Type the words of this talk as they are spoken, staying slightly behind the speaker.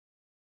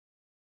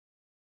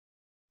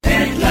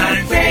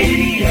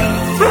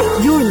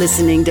You're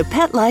listening to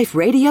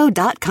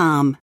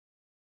PetLifeRadio.com.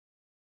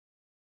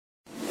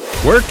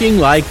 Working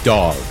Like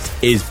Dogs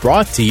is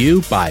brought to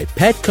you by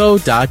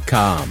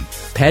Petco.com.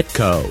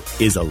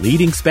 Petco is a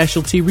leading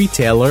specialty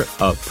retailer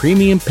of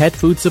premium pet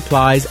food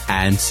supplies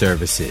and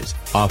services,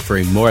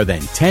 offering more than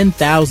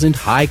 10,000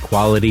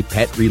 high-quality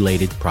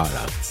pet-related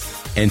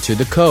products. Enter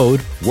the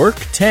code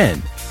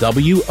WORK10,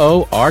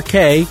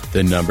 WORK,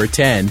 the number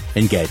 10,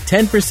 and get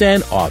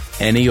 10% off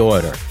any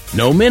order.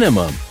 No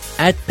minimum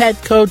at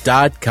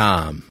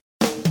Petco.com.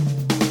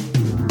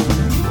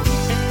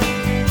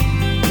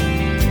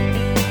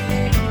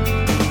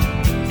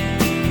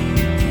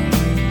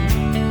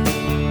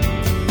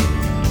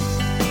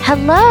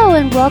 Hello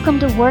and welcome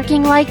to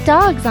Working Like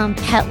Dogs on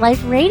Pet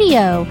Life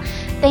Radio.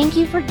 Thank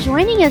you for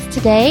joining us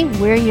today.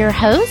 We're your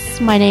hosts.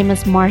 My name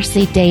is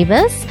Marcy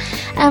Davis,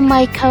 and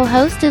my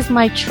co-host is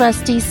my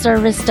trusty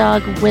service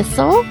dog,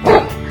 Whistle.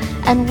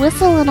 And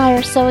Whistle and I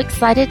are so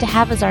excited to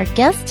have as our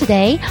guest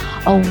today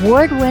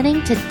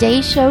award-winning Today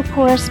Show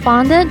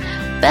correspondent,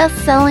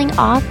 best-selling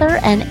author,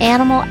 and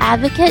animal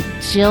advocate,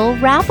 Jill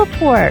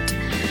Rappaport.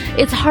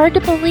 It's hard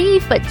to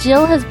believe, but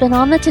Jill has been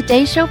on the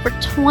Today Show for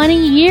 20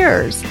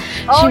 years.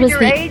 Oh,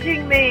 you're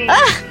aging me.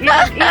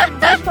 Even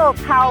Whistle's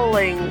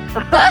howling.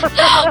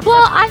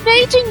 Well, I'm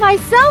aging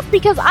myself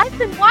because I've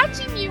been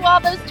watching you all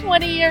those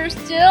 20 years,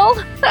 Jill.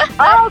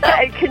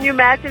 Okay, can you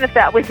imagine if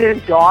that was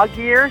in dog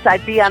years?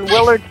 I'd be on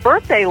Willard's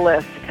birthday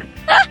list.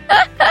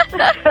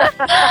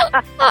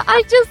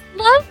 I just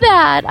love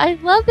that. I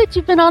love that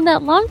you've been on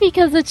that long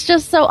because it's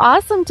just so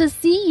awesome to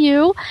see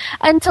you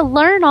and to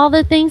learn all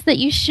the things that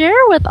you share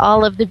with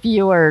all of the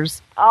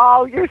viewers.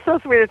 Oh, you're so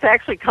sweet. It's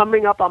actually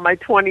coming up on my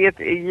 20th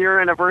year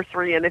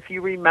anniversary, and if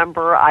you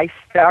remember, I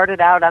started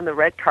out on the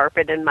red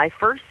carpet, and my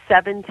first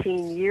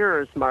 17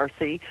 years,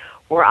 Marcy,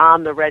 were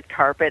on the red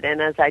carpet,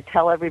 and as I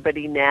tell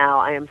everybody now,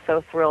 I am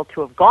so thrilled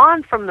to have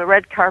gone from the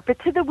red carpet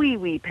to the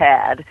wee-wee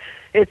pad.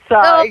 It's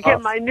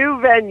again my new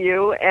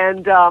venue,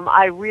 and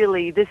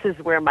this is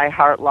where my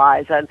heart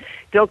lies. And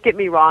don't get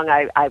me wrong,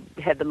 I've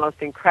had the most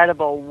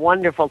incredible,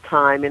 wonderful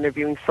time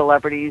interviewing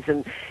celebrities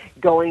and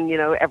going,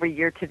 every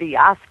year to the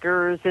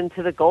Oscars and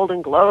to the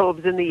Golden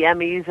Globes and the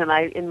Emmys. And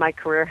I, in my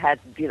career, had,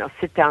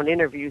 sit-down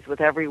interviews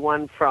with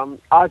everyone from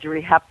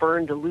Audrey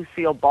Hepburn to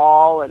Lucille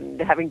Ball and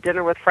having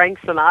dinner with Frank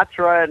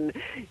Sinatra and,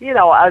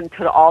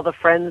 to all the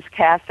Friends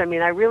cast. I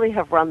mean, I really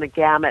have run the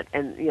gamut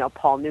and,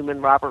 Paul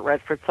Newman, Robert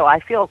Redford. So I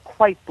feel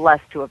quite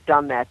blessed to have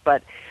done that.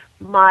 But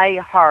my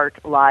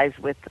heart lies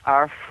with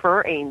our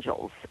fur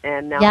angels.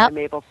 And now I'm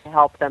able to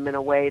help them in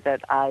a way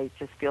that I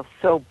just feel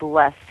so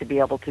blessed to be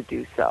able to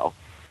do so.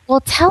 Well,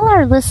 tell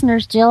our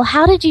listeners, Jill,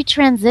 how did you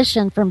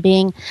transition from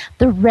being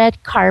the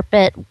red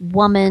carpet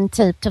woman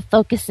to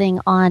focusing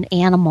on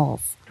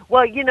animals?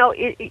 Well,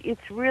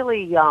 it's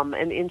really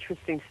an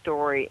interesting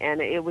story,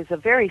 and it was a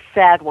very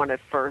sad one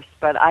at first,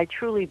 but I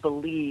truly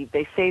believe,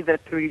 they say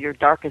that through your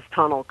darkest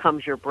tunnel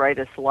comes your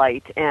brightest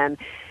light, and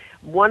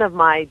one of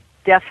my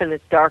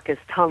definite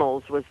darkest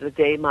tunnels was the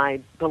day my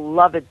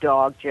beloved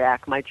dog,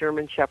 Jack, my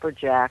German Shepherd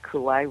Jack,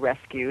 who I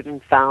rescued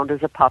and found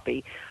as a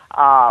puppy,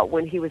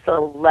 when he was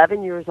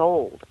 11 years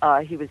old,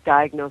 he was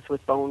diagnosed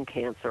with bone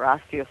cancer,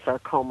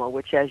 osteosarcoma,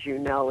 which, as you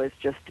know, is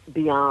just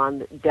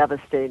beyond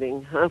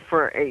devastating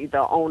for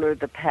the owner,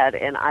 the pet.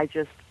 And I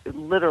just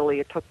literally,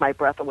 it took my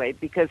breath away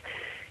because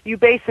you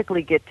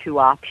basically get two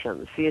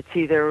options. It's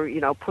either,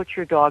 put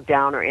your dog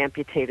down or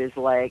amputate his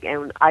leg.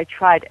 And I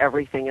tried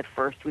everything at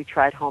first. We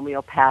tried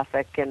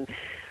homeopathic and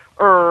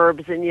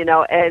herbs,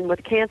 and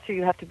with cancer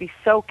you have to be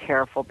so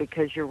careful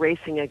because you're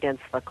racing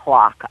against the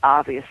clock,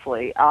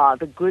 obviously.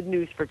 The good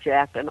news for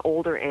Jack, an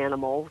older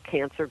animal,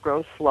 cancer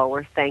grows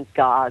slower, thank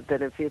God,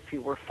 than if he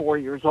were 4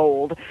 years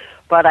old.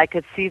 But I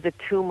could see the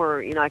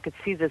tumor, I could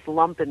see this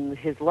lump in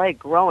his leg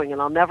growing, and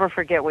I'll never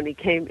forget when he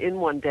came in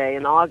one day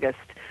in August,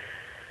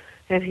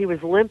 and he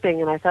was limping,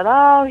 and I thought,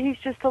 oh, he's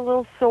just a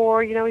little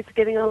sore, he's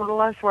getting a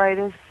little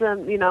arthritis,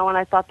 and, and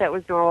I thought that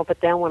was normal.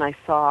 But then when I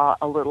saw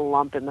a little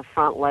lump in the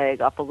front leg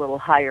up a little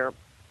higher,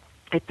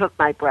 it took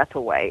my breath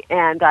away.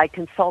 And I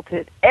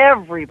consulted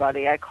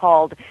everybody. I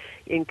called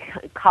in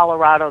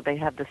Colorado. They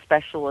have the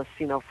specialists,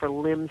 for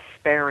limb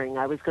sparing.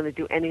 I was going to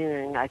do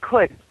anything I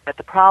could, but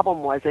the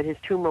problem was that his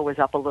tumor was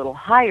up a little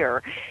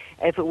higher.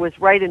 If it was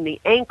right in the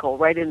ankle,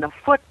 right in the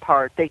foot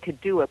part, they could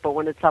do it, but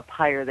when it's up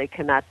higher, they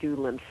cannot do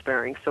limb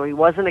sparing. So he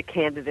wasn't a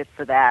candidate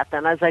for that.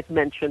 Then, as I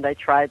mentioned, I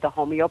tried the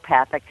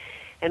homeopathic,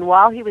 and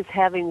while he was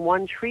having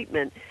one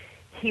treatment,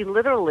 he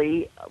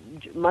literally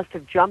must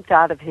have jumped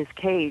out of his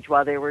cage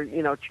while they were,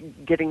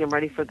 getting him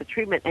ready for the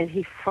treatment, and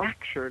he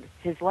fractured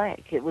his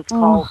leg. It was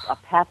called a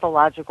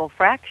pathological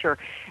fracture.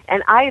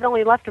 And I had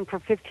only left him for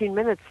 15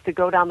 minutes to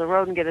go down the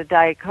road and get a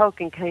Diet Coke,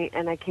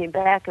 and I came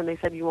back, and they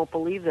said, you won't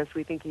believe this,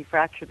 we think he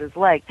fractured his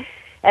leg.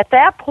 At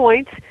that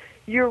point,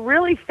 you're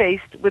really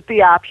faced with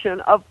the option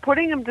of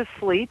putting him to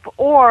sleep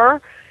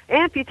or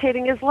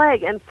amputating his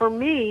leg. And for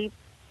me,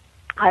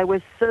 I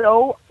was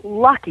so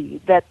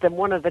lucky that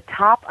one of the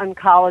top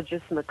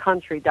oncologists in the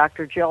country,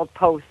 Dr. Gerald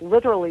Post,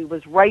 literally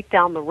was right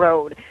down the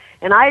road.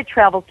 And I had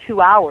traveled 2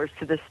 hours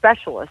to the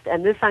specialist,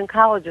 and this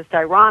oncologist,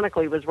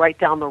 ironically, was right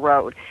down the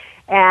road.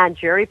 And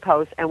Jerry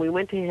Post, and we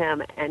went to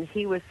him, and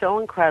he was so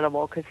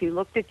incredible because he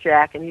looked at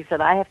Jack and he said,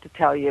 I have to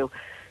tell you,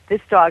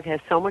 this dog has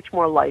so much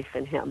more life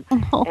in him.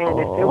 Oh. And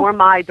if it were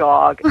my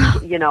dog,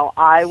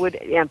 I would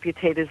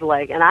amputate his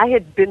leg. And I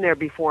had been there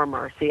before,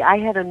 Marcy. I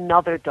had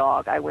another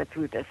dog. I went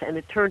through this, and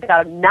it turned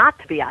out not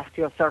to be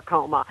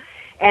osteosarcoma.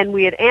 And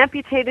we had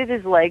amputated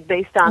his leg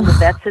based on the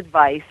vet's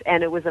advice,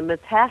 and it was a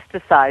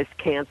metastasized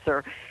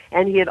cancer.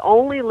 And he had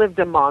only lived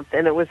a month,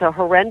 and it was a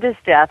horrendous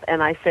death.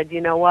 And I said, you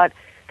know what?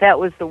 That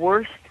was the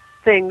worst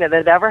thing that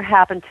had ever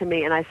happened to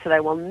me. And I said, I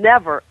will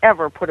never,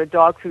 ever put a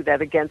dog through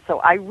that again. So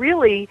I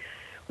really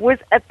was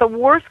at the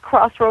worst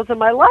crossroads of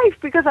my life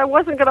because I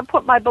wasn't going to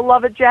put my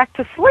beloved Jack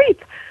to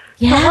sleep.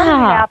 Yeah. So what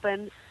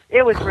happened,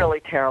 it was really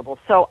terrible.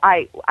 So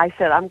I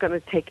said, I'm going to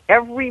take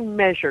every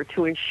measure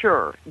to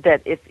ensure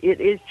that if it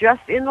is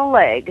just in the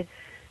leg,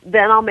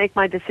 then I'll make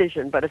my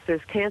decision. But if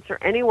there's cancer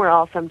anywhere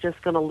else, I'm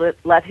just going to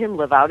let him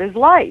live out his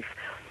life.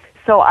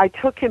 So I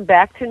took him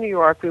back to New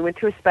York. We went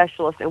to a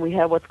specialist, and we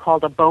had what's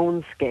called a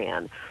bone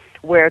scan,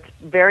 where it's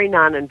very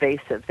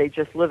non-invasive. They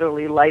just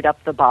literally light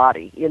up the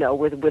body,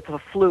 with a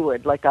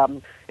fluid, like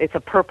it's a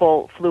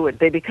purple fluid.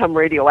 They become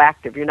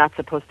radioactive. You're not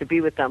supposed to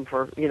be with them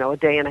for, a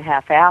day and a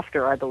half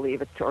after, I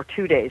believe, or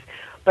 2 days.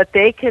 But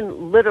they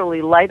can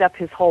literally light up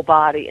his whole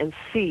body and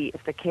see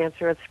if the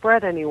cancer had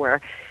spread anywhere.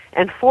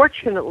 And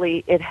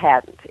fortunately, it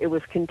hadn't. It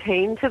was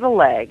contained to the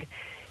leg.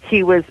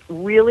 He was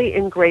really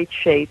in great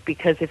shape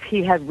because if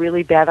he had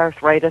really bad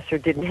arthritis or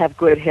didn't have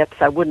good hips,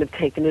 I wouldn't have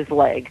taken his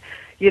leg.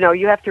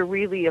 You have to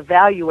really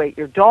evaluate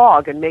your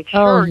dog and make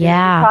sure. Oh,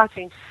 yeah. You're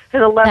talking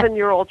an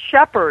 11-year-old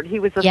shepherd. He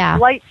was a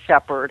slight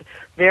shepherd,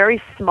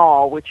 very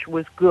small, which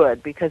was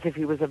good because if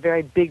he was a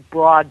very big,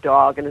 broad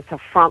dog and it's a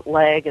front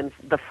leg and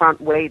the front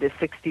weight is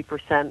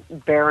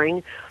 60%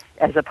 bearing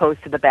as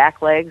opposed to the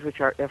back legs, which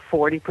are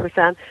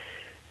 40%.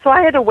 So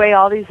I had to weigh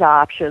all these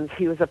options.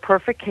 He was a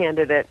perfect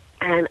candidate.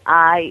 And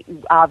I,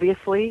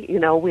 obviously,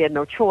 we had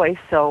no choice,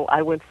 so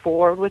I went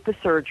forward with the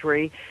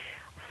surgery.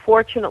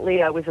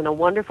 Fortunately, I was in a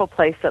wonderful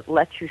place that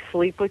lets you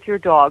sleep with your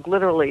dog.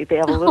 Literally, they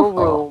have a little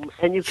room,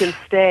 and you can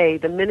stay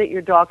the minute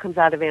your dog comes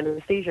out of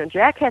anesthesia. And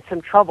Jack had some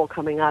trouble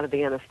coming out of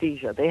the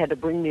anesthesia. They had to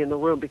bring me in the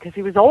room because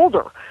he was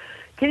older.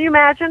 Can you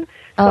imagine?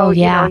 Oh,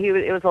 yeah.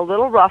 It was a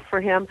little rough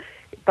for him.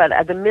 But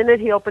at the minute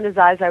he opened his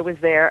eyes, I was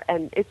there.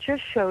 And it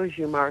just shows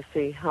you,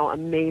 Marcy, how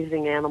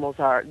amazing animals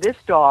are. This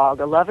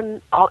dog,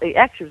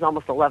 actually was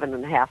almost 11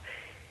 and a half,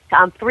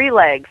 on 3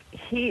 legs,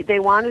 they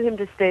wanted him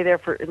to stay there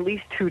for at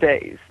least 2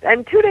 days.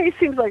 And 2 days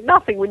seems like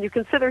nothing when you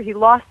consider he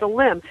lost a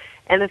limb.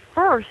 And at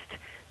first,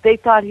 they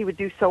thought he would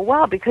do so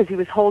well because he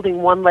was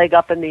holding one leg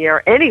up in the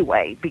air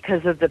anyway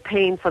because of the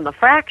pain from the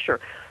fracture.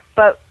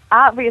 But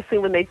obviously,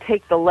 when they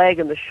take the leg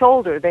and the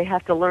shoulder, they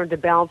have to learn to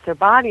balance their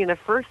body. And at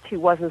first, he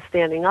wasn't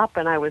standing up,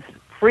 and I was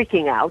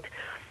freaking out.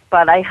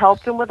 But I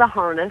helped him with a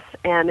harness,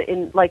 and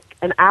in like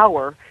an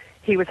hour,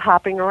 he was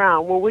hopping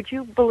around. Well, would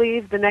you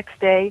believe the next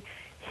day,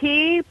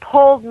 he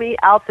pulled me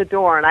out the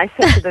door, and I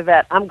said to the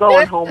vet, I'm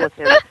going home with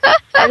him.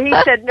 And he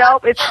said,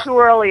 nope, it's too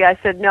early. I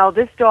said, no,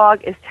 this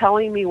dog is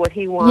telling me what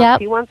he wants. Yep.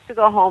 He wants to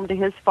go home to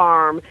his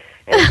farm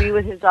and be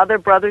with his other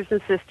brothers and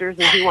sisters,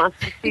 and he wants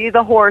to see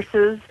the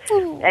horses,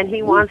 and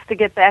he wants to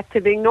get back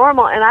to being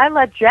normal. And I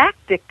let Jack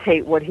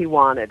dictate what he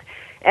wanted.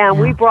 And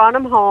we brought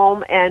him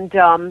home, and,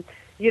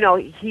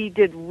 he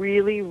did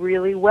really,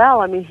 really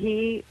well. I mean,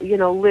 he,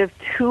 lived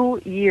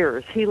 2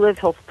 years. He lived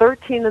till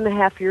 13 and a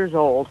half years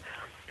old.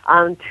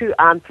 On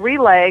 3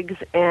 legs,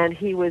 and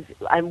he was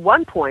at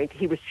one point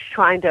he was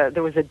trying to.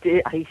 There was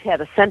he had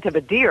a scent of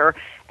a deer,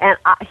 and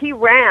he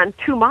ran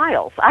 2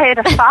 miles. I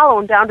had to follow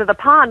him down to the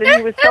pond, and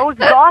he was so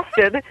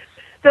exhausted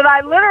that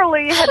I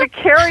literally had to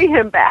carry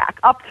him back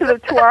up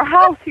to our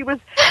house.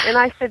 And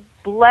I said,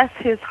 bless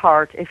his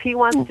heart. If he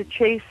wants to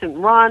chase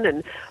and run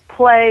and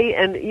play,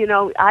 and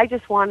I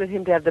just wanted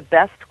him to have the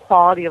best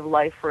quality of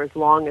life for as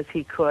long as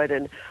he could,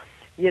 and.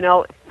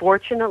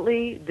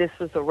 Fortunately, this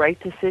was the right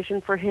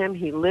decision for him.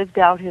 He lived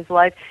out his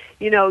life.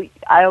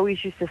 I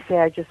always used to say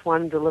I just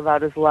wanted to live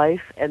out his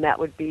life, and that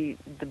would be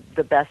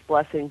the best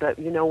blessing. But,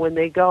 when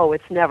they go,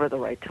 it's never the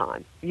right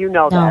time.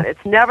 That.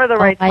 It's never the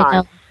right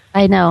time.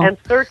 I know. And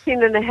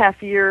 13 and a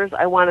half years,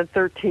 I wanted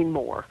 13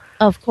 more.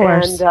 Of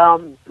course.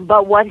 And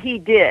but what he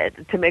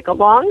did, to make a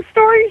long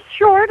story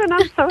short, and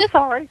I'm so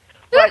sorry,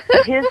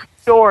 but his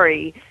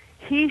story,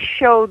 he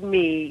showed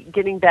me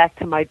getting back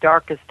to my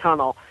darkest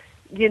tunnel.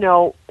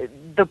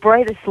 The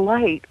brightest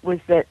light was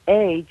that,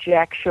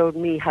 Jack showed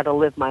me how to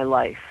live my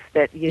life.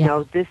 That,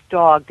 this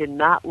dog did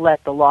not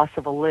let the loss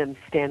of a limb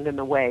stand in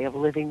the way of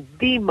living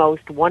the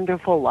most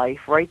wonderful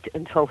life right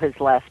until his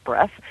last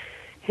breath.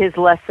 His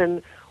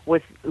lesson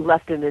was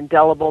left an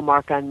indelible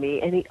mark on me,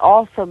 and he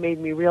also made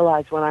me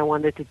realize what I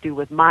wanted to do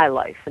with my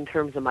life in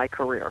terms of my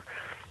career.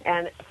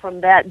 And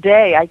from that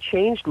day, I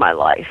changed my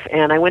life,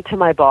 and I went to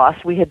my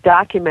boss. We had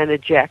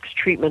documented Jack's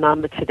treatment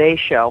on the Today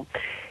Show.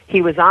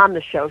 he was on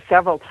the show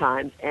several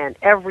times, and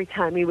every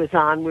time he was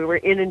on, we were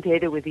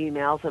inundated with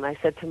emails, and I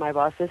said to my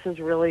boss, this is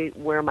really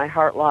where my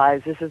heart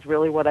lies. This is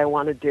really what I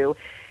want to do.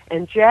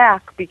 And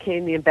Jack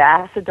became the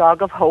ambassador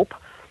dog of hope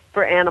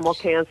for animal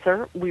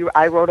cancer.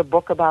 I wrote a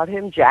book about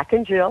him, Jack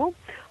and Jill,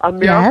 a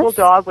miracle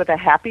dog with a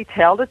happy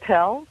tale to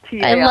tell,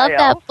 T-A-I-L. I love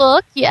that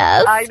book,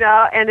 yes. I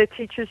know, and it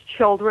teaches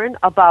children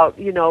about,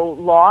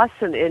 loss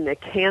and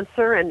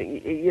cancer.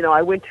 And,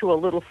 I went to a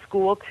little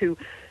school to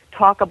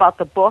talk about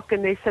the book,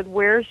 and they said,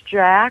 where's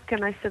Jack?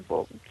 And I said,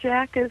 well,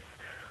 Jack is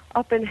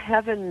up in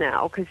heaven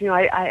now, because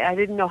I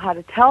didn't know how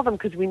to tell them,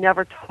 because we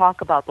never talk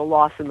about the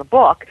loss in the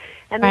book.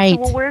 And they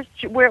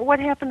said, well, what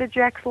happened to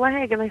Jack's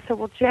leg? And I said,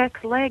 well,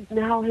 Jack's leg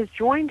now has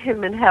joined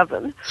him in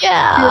heaven.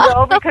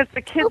 Yeah. Because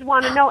the kids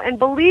want to know, and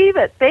believe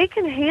it, they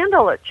can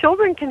handle it.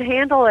 Children can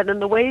handle it,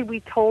 and the way we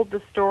told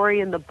the story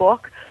in the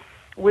book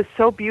was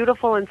so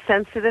beautiful and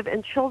sensitive,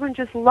 and children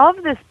just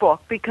love this book,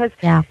 because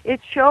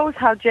it shows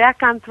how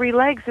Jack on 3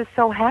 legs is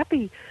so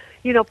happy,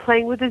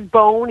 playing with his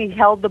bone. He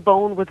held the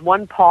bone with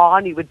one paw,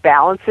 and he would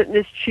balance it in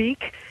his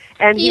cheek,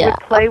 and he would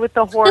play with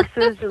the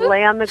horses and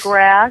lay on the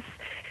grass.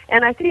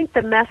 And I think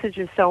the message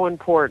is so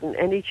important,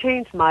 and he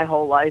changed my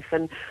whole life.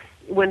 And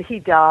when he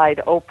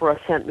died, Oprah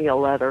sent me a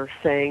letter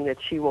saying that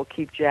she will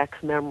keep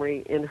Jack's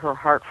memory in her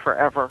heart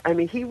forever. I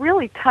mean, he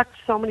really touched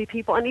so many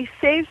people, and he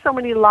saved so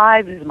many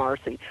lives,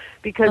 Marcy,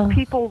 because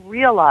people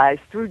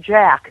realized through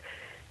Jack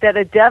that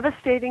a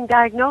devastating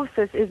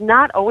diagnosis is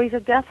not always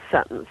a death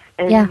sentence.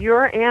 And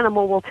your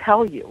animal will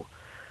tell you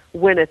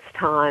when it's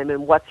time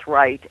and what's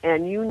right.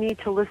 And you need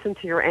to listen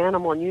to your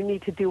animal, and you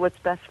need to do what's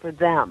best for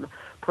them,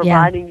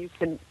 providing you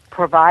can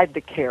provide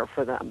the care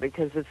for them,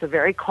 because it's a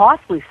very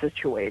costly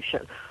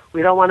situation.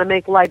 We don't want to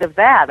make light of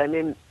that. I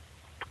mean,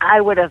 I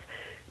would have,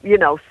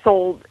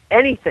 sold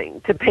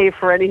anything to pay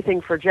for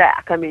anything for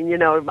Jack. I mean,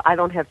 I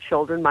don't have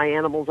children. My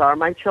animals are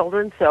my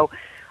children, so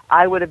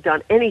I would have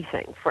done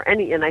anything for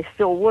any, and I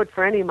still would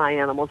for any of my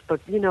animals. But,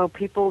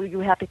 people, you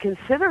have to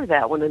consider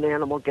that when an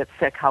animal gets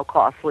sick, how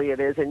costly it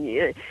is.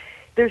 And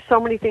there's so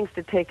many things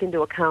to take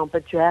into account.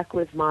 But Jack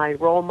was my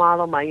role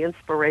model, my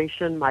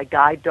inspiration, my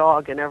guide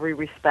dog in every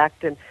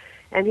respect, and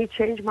he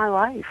changed my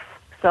life.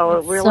 So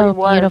it really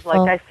was,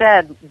 beautiful. Like I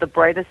said, the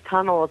brightest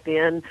tunnel at the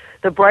end,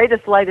 the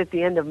brightest light at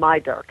the end of my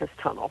darkest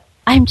tunnel.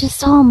 I'm just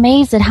so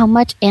amazed at how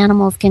much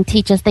animals can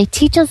teach us. They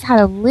teach us how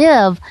to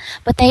live,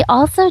 but they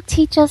also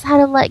teach us how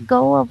to let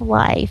go of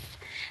life,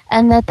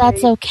 and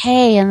that's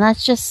okay, and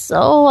that's just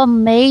so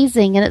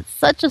amazing, and it's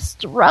such a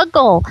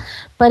struggle,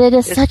 but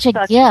it's such a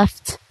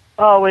gift.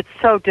 Oh, it's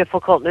so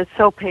difficult, and it's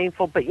so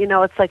painful, but,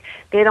 it's like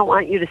they don't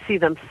want you to see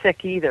them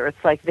sick either.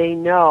 It's like they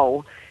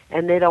know,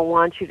 and they don't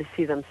want you to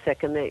see them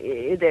sick, and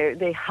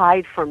they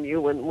hide from you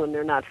when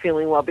they're not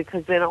feeling well,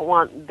 because they don't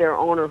want their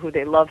owner, who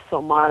they love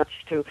so much,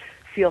 to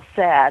feel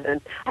sad. And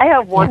I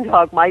have one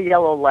dog, my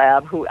yellow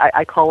lab, who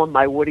I call him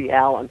my Woody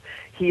Allen.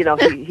 He's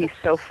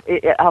so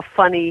a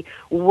funny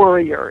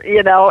worrier,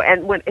 and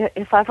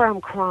if ever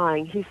I'm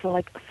crying, he's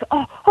like,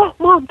 oh,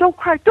 Mom, don't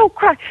cry,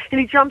 and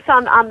he jumps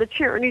on the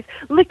chair, and he's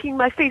licking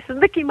my face,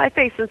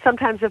 and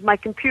sometimes if my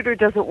computer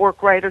doesn't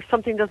work right or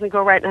something doesn't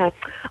go right, and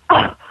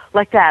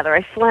like that, or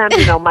I slam,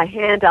 my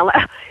hand down,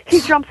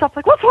 he jumps up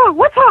like, what's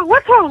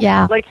wrong?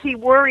 Yeah. Like, he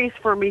worries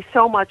for me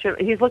so much.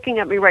 He's looking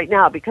at me right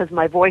now because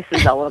my voice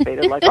is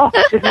elevated, like, oh,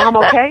 is Mom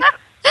okay?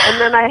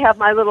 And then I have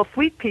my little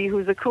Sweet Pea,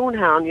 who's a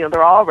coonhound.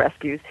 They're all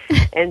rescues,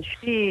 and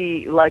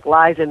she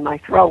lies in my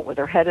throat with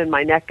her head in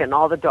my neck, and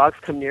all the dogs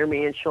come near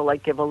me, and she'll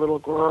give a little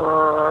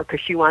grrr,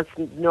 because she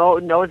doesn't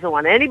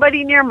want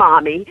anybody near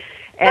Mommy,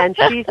 and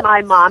she's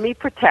my mommy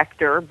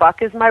protector.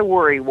 Buck is my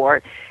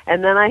worrywart,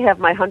 and then I have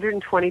my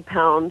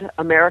 120-pound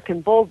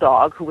American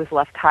Bulldog, who was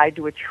left tied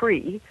to a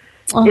tree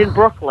in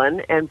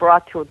Brooklyn and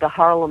brought to the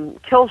Harlem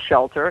Kill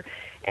Shelter.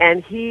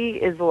 And he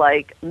is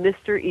like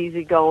Mr.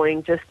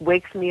 Easygoing, just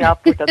wakes me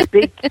up with a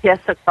big kiss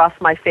across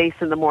my face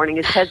in the morning.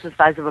 His head's the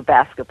size of a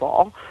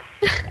basketball.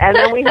 And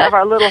then we have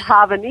our little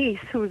Havanese,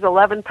 who's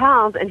 11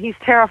 pounds, and he's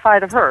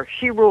terrified of her.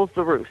 She rules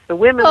the roost. The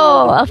women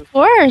rule the roost. Of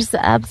course,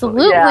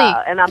 absolutely.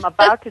 Yeah, and I'm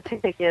about to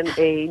take in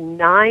a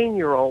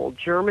 9-year-old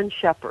German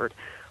Shepherd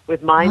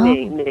with my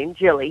name, named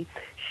Jilly.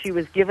 She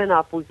was given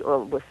up with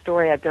a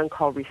story I've done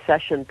called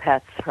Recession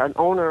Pets. An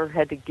owner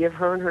had to give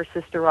her and her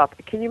sister up.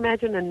 Can you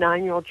imagine a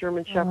 9-year-old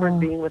German Shepherd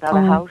being without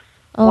a house?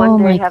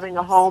 One day having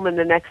a home and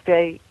the next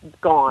day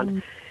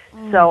gone.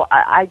 So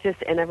I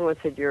just, and everyone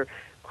said, you're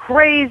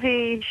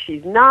crazy.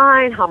 She's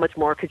 9. How much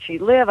more could she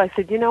live? I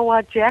said, you know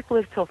what? Jack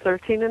lived till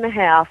 13 and a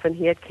half, and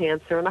he had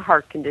cancer and a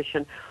heart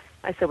condition.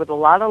 I said, with a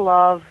lot of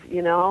love,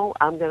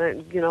 I'm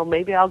going to,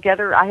 maybe I'll get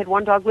her. I had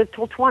one dog live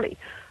till 20.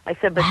 I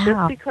said, but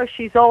just because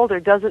she's older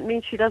doesn't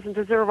mean she doesn't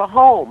deserve a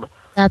home.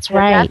 That's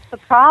right. That's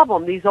the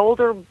problem. These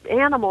older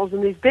animals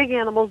and these big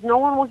animals, no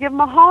one will give them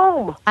a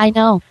home. I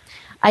know.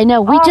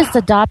 We just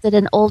adopted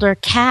an older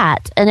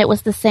cat, and it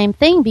was the same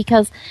thing,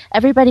 because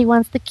everybody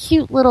wants the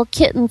cute little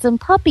kittens and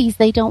puppies.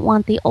 They don't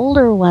want the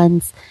older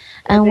ones.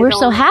 And we're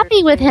so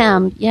happy with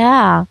him.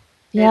 Yeah.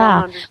 They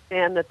don't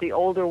understand that the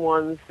older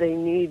ones, they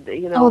need, they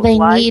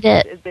need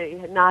it. They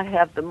not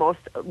have the most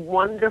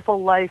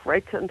wonderful life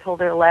right until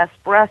their last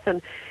breath.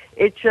 And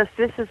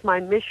this is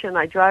my mission.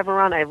 I drive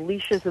around. I have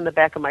leashes in the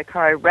back of my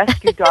car. I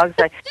rescue dogs.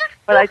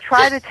 But I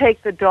try to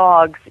take the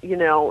dogs,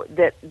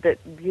 that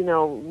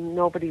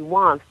nobody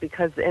wants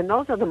and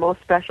those are the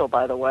most special,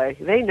 by the way.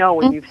 They know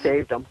when you've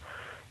saved them.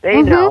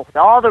 They know.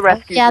 All the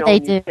rescues know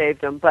when you've saved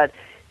them. But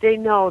they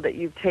know that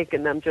you've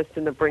taken them just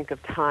in the brink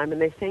of time,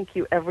 and they thank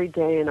you every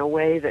day in a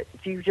way that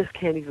you just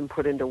can't even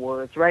put into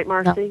words. Right,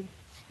 Marcy? No.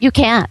 You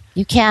can't.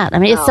 I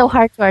mean, It's so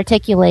hard to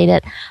articulate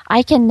it.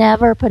 I can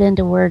never put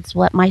into words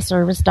what my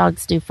service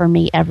dogs do for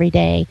me every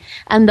day.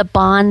 And the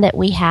bond that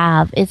we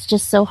have, it's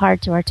just so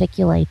hard to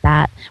articulate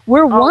that.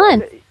 We're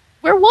one.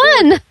 We're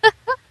one.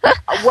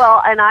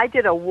 Well, and I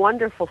did a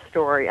wonderful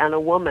story on a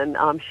woman.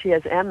 She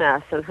has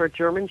MS, and her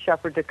German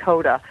Shepherd,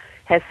 Dakota,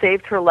 has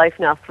saved her life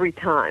now 3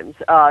 times.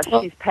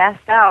 She's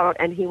passed out,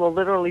 and he will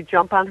literally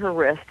jump on her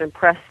wrist and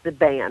press the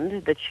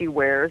band that she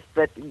wears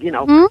that,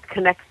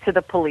 connects to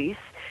the police.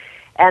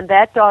 And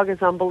that dog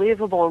is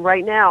unbelievable. And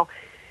right now,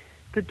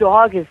 the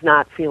dog is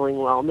not feeling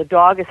well, and the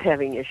dog is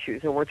having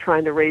issues, and we're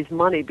trying to raise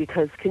money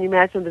because, can you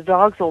imagine, the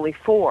dog's only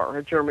 4,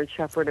 a German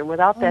Shepherd, and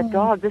without that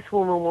dog, this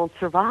woman won't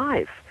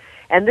survive.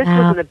 And this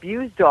was an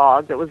abused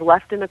dog that was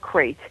left in a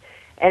crate.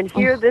 And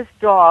here, this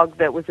dog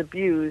that was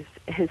abused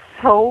is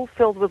so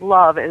filled with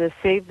love and has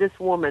saved this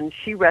woman.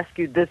 She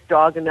rescued this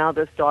dog, and now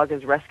this dog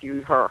has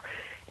rescued her.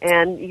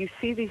 And you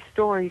see these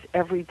stories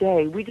every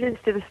day. We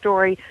just did a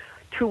story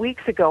 2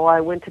 weeks ago. I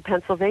went to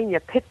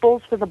Pennsylvania, Pit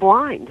Bulls for the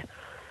Blind.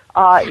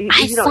 I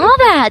saw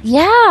that,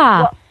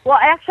 yeah. Well,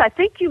 actually, I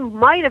think you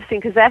might have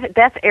seen, because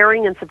that's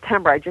airing in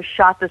September. I just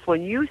shot this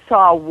one. You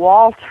saw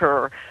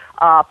Walter,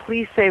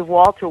 Please Save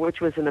Walter,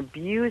 which was an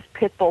abused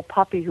pit bull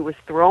puppy who was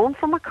thrown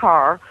from a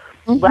car,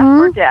 left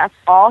for death.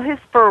 All his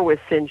fur was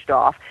singed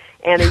off,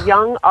 and a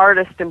young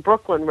artist in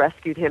Brooklyn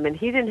rescued him, and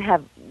he didn't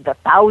have the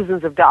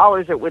thousands of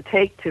dollars it would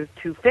take to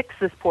fix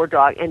this poor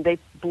dog, and they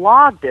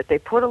blogged it. They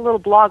put a little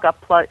blog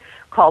up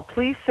called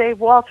Please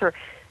Save Walter.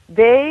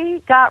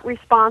 They got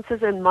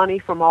responses and money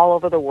from all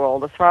over the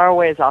world, as far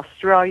away as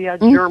Australia,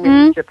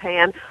 Germany,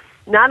 Japan.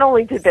 Not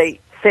only did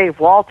they save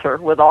Walter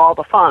with all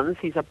the funds,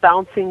 he's a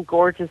bouncing,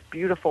 gorgeous,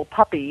 beautiful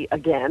puppy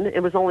again.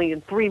 It was only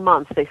in 3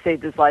 months they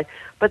saved his life,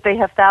 but they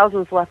have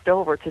thousands left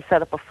over to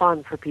set up a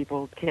fund for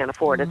people who can't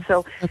afford it.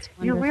 So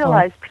you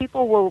realize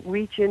people will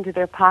reach into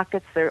their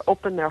pockets, they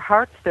open their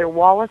hearts, their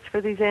wallets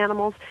for these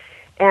animals.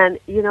 And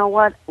you know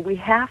what? We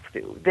have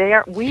to.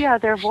 We are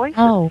their voices.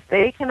 Oh.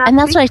 They cannot. And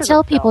that's what I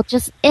tell people.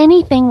 Just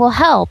anything will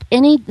help.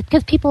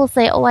 Because people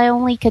say, "Oh, I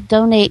only could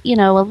donate,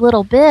 a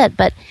little bit,"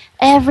 but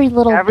every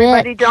little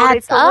Everybody bit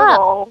adds donates a up.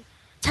 little.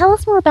 Tell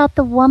us more about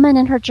the woman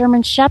and her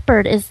German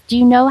Shepherd. Do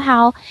you know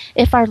how,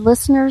 if our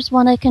listeners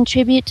want to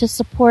contribute to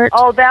support?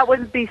 Oh, that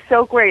would be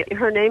so great.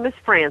 Her name is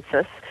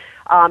Frances.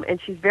 And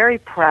she's very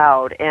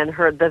proud. And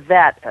the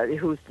vet,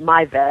 who's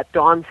my vet,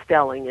 Dawn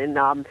Stelling, and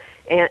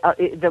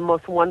the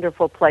most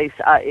wonderful place.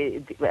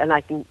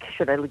 And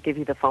should I give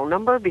you the phone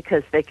number,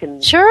 because they can?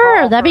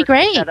 Sure, that'd be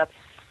great.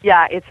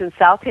 Yeah, it's in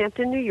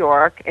Southampton, New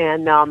York,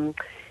 and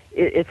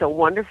it's a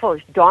wonderful.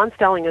 Dawn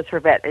Stelling is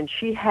her vet, and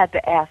she had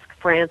to ask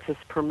Frances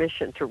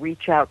permission to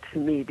reach out to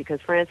me,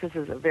 because Frances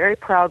is a very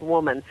proud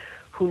woman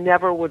who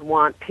never would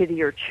want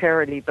pity or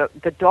charity, but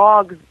the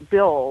dog's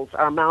bills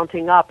are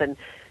mounting up, and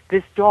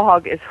this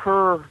dog is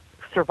her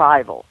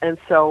survival. And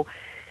so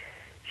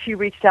she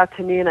reached out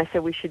to me, and I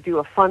said we should do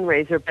a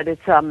fundraiser, but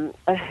it's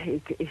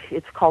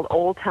called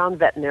Old Town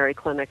Veterinary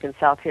Clinic in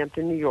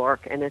Southampton, New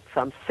York, and it's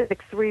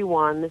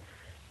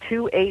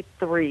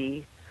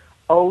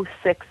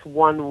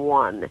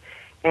 631-283-0611.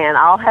 And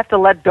I'll have to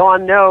let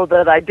Dawn know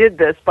that I did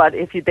this, but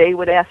they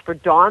would ask for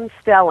Dawn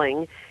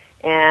Stelling,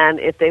 and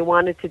if they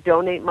wanted to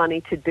donate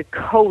money to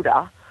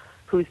Dakota,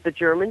 who's the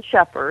German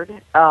Shepherd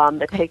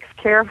that takes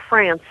care of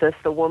Frances,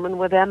 the woman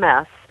with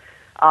MS,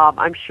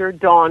 I'm sure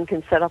Dawn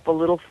can set up a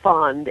little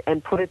fund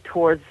and put it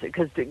towards,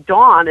 because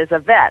Dawn is a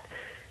vet,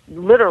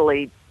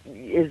 literally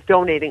is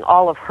donating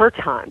all of her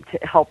time to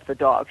help the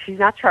dog. She's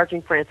not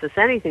charging Frances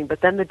anything,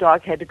 but then the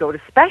dog had to go to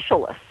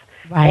specialists.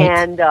 Right.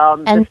 And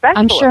the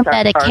I'm sure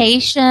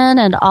medication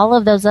and all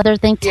of those other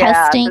things,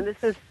 testing. And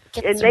this is,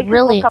 and they can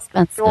really look up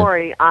expensive. the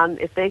story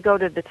if they go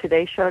to the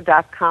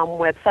TodayShow.com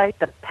website,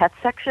 the pet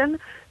section.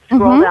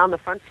 Scroll down the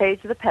front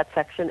page of the pet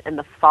section, and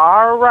the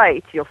far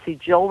right, you'll see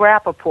Jill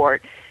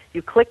Rappaport.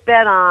 You click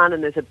that on,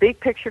 and there's a big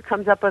picture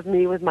comes up of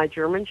me with my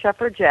German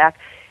Shepherd, Jack,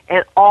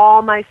 and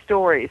all my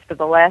stories for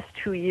the last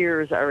 2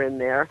 years are in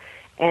there.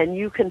 And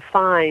you can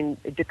find,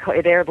 it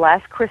aired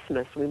last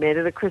Christmas. We made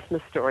it a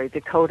Christmas story,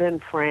 Dakota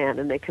and Fran,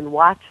 and they can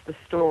watch the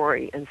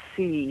story and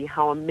see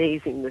how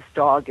amazing this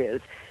dog is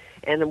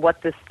and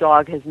what this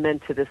dog has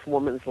meant to this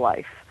woman's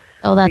life.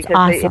 Oh, that's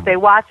because awesome. If they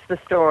watch the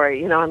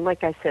story, and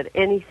like I said,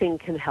 anything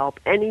can help,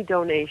 any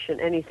donation,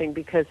 anything,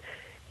 because,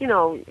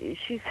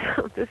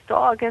 this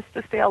dog has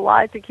to stay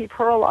alive to keep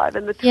her alive,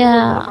 and the two of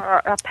them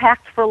are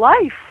packed for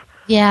life.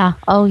 Yeah.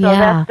 Oh, So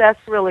yeah. that's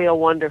really a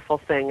wonderful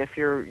thing. If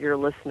your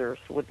listeners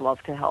would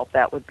love to help,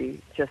 that would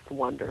be just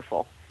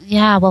wonderful.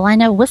 Yeah, well, I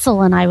know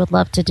Whistle and I would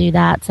love to do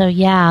that. So,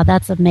 yeah,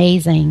 that's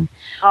amazing.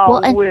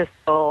 Oh, well,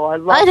 Whistle. I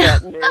love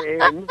that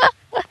name.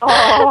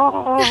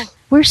 Oh.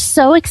 We're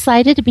so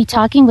excited to be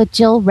talking with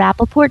Jill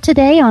Rappaport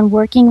today on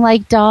Working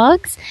Like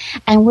Dogs.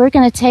 And we're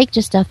going to take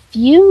just a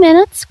few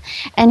minutes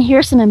and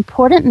hear some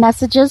important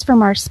messages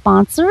from our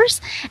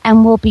sponsors.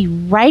 And we'll be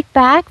right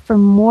back for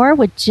more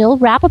with Jill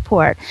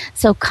Rappaport.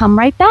 So come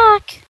right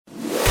back.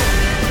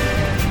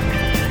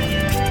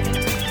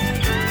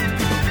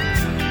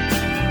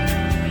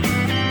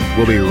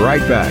 We'll be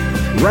right back,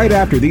 right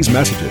after these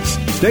messages.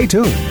 Stay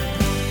tuned.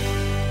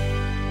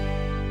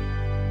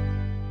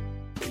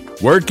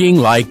 Working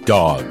Like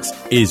Dogs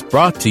is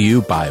brought to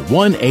you by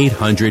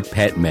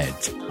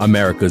 1-800-PET-MEDS,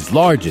 America's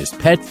largest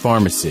pet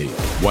pharmacy.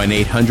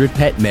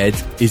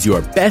 1-800-PET-MEDS is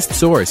your best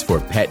source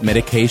for pet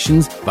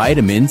medications,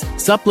 vitamins,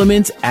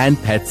 supplements,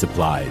 and pet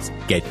supplies.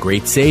 Get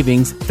great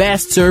savings,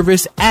 fast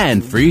service,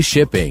 and free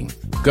shipping.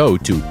 Go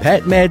to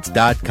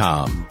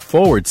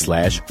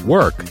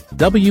petmeds.com/work,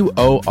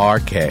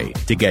 WORK,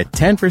 to get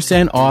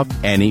 10% off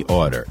any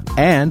order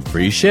and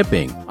free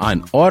shipping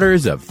on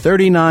orders of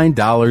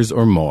 $39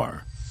 or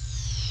more.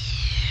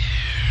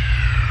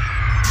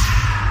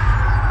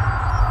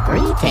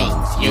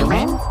 Greetings,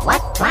 human.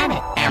 What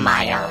planet am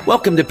I on?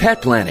 Welcome to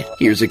Pet Planet.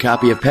 Here's a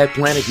copy of Pet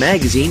Planet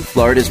Magazine,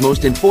 Florida's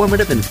most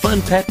informative and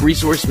fun pet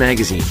resource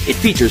magazine. It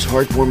features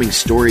heartwarming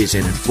stories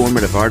and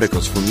informative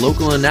articles from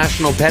local and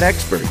national pet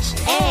experts.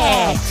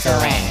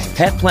 Excellent.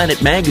 Pet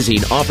Planet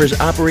Magazine offers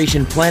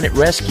Operation Planet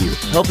Rescue,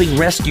 helping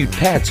rescued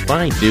pets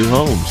find new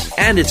homes.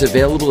 And it's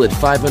available at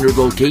 500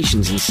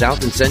 locations in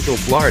South and Central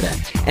Florida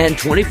and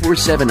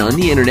 24/7 on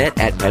the internet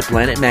at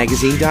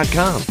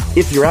petplanetmagazine.com.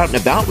 If you're out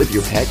and about with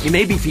your pet, you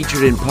may be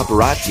featured in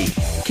Paparazzi,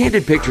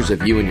 candid pictures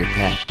of you and your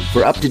pet.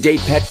 For up-to-date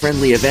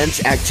pet-friendly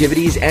events,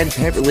 activities, and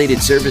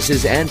pet-related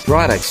services and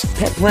products,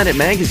 Pet Planet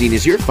Magazine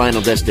is your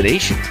final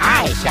destination.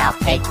 I shall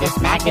take this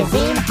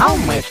magazine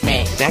home with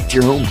me. Back to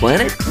your home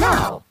planet?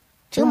 No,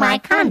 to my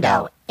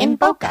condo in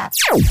Boca.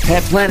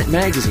 Pet Planet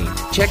Magazine.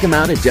 Check them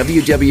out at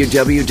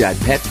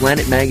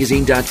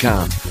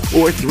www.petplanetmagazine.com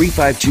or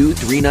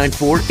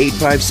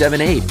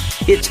 352-394-8578.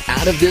 It's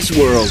out of this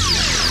world.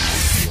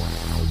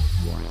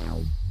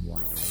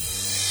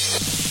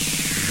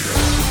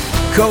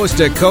 Coast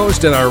to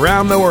coast and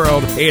around the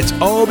world, it's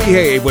All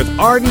Behave with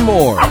Arden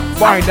Moore.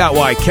 Find out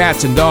why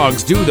cats and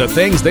dogs do the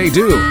things they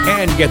do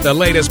and get the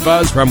latest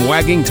buzz from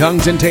wagging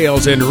tongues and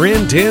tails in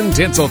Rin Tin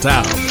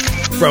Tinseltown.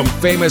 From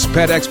famous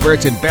pet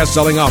experts and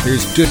best-selling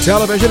authors to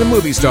television and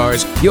movie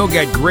stars, you'll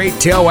get great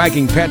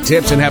tail-wagging pet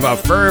tips and have a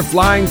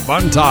fur-flying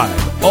fun time.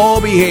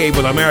 All Behave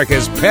with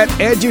America's pet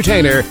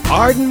edutainer,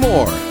 Arden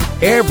Moore.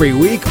 Every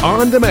week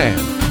on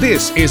demand.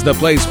 This is the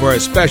place for a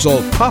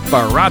special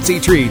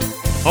paparazzi treat.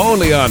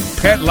 Only on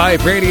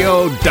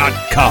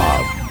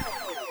PetLifeRadio.com.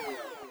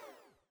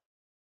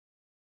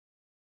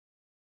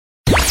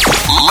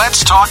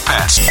 Let's talk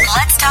pets.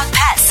 Let's talk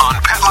pets On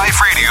Pet Life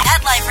Radio.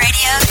 Pet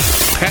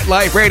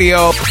Life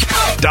Radio.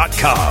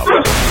 PetLifeRadio.com.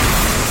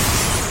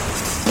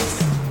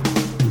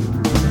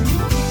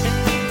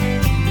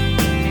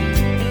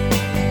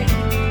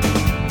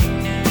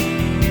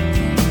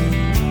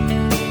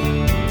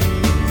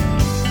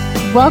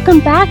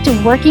 Welcome back to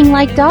Working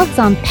Like Dogs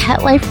on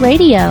Pet Life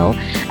Radio.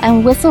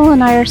 And Whistle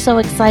and I are so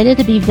excited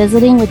to be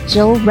visiting with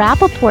Jill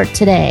Rappaport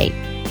today.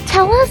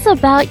 Tell us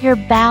about your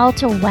Bow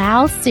to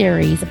Wow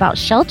series about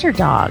shelter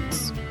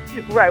dogs.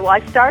 Right. Well, I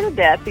started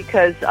that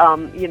because,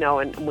 and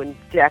when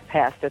Jack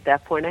passed at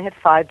that point, I had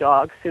 5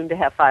 dogs, soon to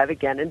have 5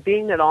 again. And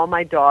being that all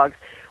my dogs,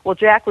 well,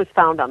 Jack was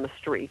found on the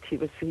street. He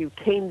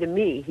came to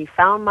me. He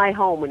found my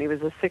home when he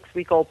was a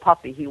 6-week-old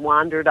puppy. He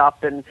wandered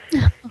up, and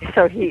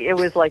so it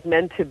was like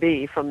meant to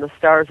be from the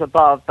stars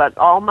above. But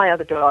all my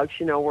other dogs,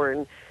 were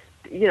in,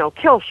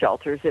 kill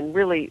shelters, and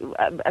really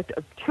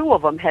 2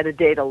 of them had a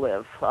day to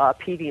live,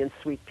 Petey and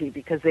Sweet Pea,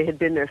 because they had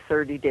been there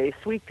 30 days.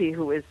 Sweet Pea,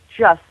 who is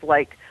just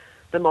like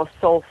the most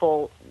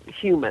soulful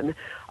human,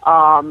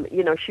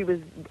 she was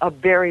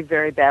very,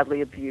 very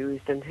badly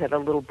abused and had a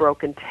little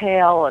broken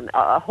tail and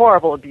a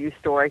horrible abuse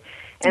story.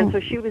 And so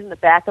she was in the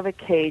back of a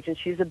cage, and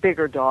she's a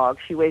bigger dog.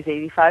 She weighs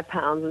 85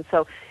 pounds, and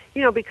so,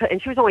 and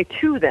she was only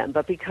 2 then,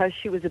 but because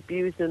she was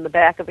abused in the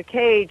back of a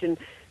cage and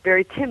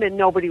very timid,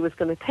 nobody was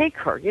going to take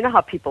her. You know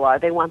how people are.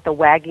 They want the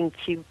wagging,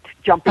 cute,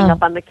 jumping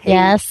up on the cage.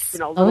 Yes.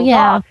 Little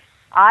dog.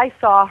 I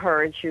saw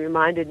her, and she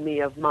reminded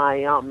me of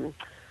my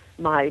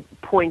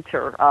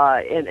pointer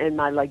and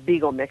my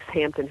beagle mix,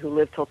 Hampton, who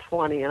lived till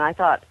 20. And I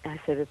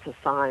said, it's a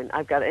sign.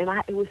 I've got it.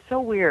 And it was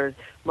so weird,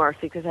 Marcy,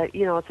 because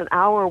it's an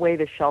hour away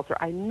to shelter.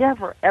 I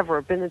never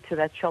ever been into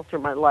that shelter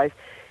in my life,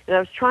 and I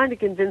was trying to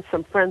convince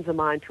some friends of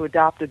mine to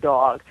adopt a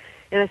dog.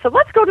 And I said,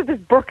 let's go to this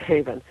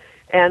Brookhaven.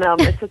 And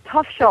it's a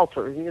tough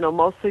shelter,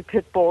 mostly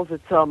pit bulls.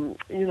 It's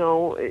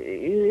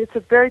it's a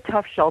very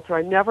tough shelter.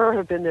 I never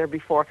have been there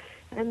before.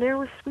 And there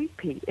was Sweet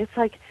Pea. It's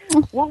like,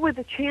 what were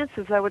the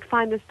chances I would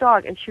find this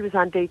dog? And she was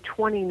on day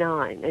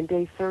 29, and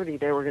day 30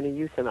 they were going to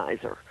euthanize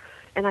her.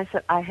 And I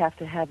said, I have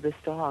to have this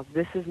dog.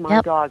 This is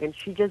my dog. And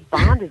she just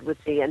bonded with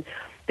me. And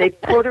they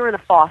put her in a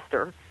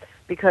foster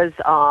because,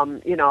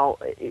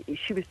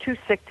 she was too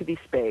sick to be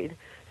spayed.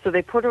 So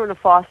they put her in a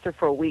foster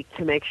for a week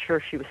to make sure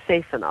she was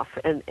safe enough.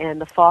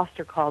 And the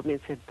foster called me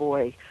and said,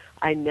 boy,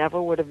 I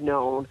never would have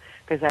known,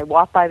 because I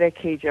walked by that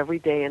cage every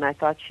day and I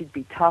thought she'd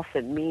be tough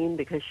and mean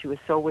because she was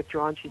so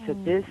withdrawn. She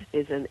said, this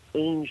is an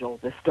angel,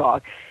 this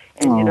dog.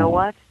 And you know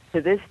what?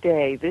 To this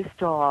day, this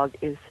dog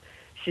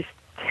she's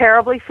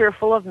terribly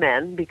fearful of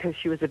men because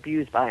she was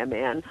abused by a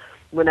man.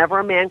 Whenever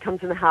a man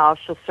comes in the house,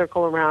 she'll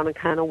circle around and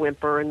kind of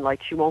whimper, and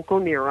like she won't go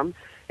near him,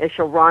 and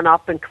she'll run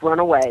up and run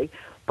away.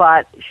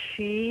 But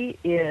she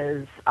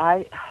is,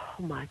 oh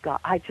my God,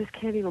 I just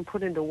can't even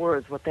put into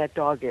words what that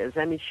dog is.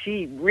 I mean,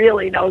 she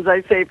really knows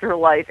I saved her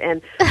life,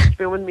 and she's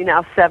been with me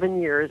now 7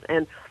 years,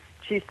 and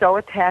she's so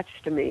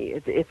attached to me.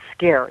 It's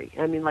scary.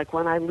 I mean, like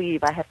when I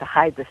leave, I have to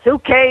hide the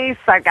suitcase.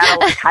 I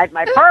got to hide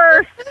my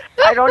purse.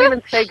 I don't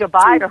even say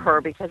goodbye to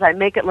her because I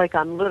make it like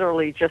I'm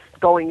literally just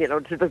going,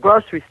 to the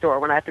grocery store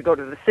when I have to go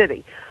to the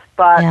city.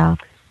 But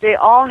they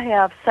all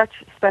have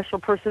such special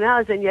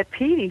personalities, and yet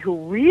Petey,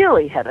 who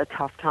really had a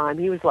tough time,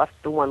 he was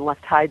the one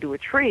left tied to a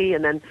tree,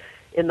 and then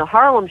in the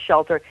Harlem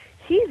shelter,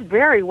 he's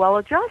very well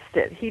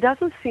adjusted. He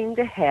doesn't seem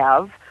to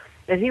have,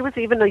 and he was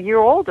even a year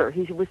older.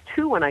 He was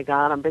 2 when I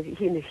got him, but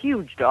he's a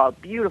huge dog,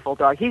 beautiful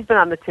dog. He's been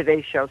on the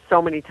Today Show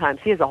so many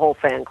times. He has a whole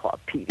fan club,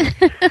 Petey,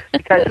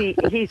 because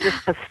he's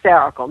just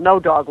hysterical.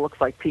 No dog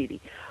looks like Petey.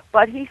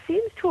 But he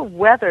seems to have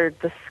weathered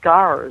the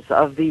scars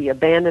of the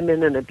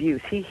abandonment and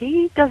abuse.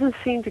 He doesn't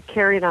seem to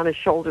carry it on his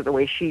shoulder the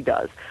way she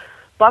does.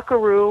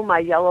 Buckaroo, my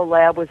yellow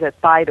lab, was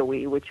at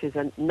Bidewee, which is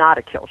not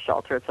a kill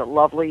shelter. It's a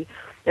lovely,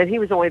 and he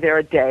was only there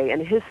a day,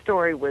 and his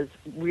story was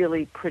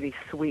really pretty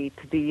sweet.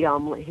 He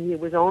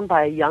was owned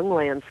by a young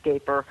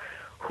landscaper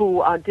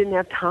who didn't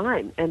have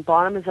time and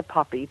bought him as a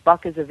puppy.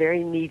 Buck is a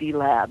very needy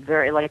lab,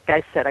 very, like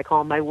I said, I call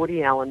him my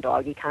Woody Allen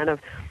dog. He kind of,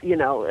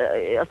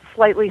 a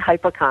slightly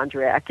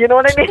hypochondriac. You know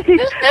what I mean?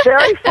 He's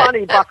very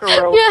funny,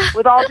 Buckaroo,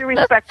 with all due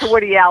respect to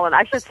Woody Allen.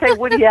 I should say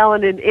Woody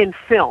Allen in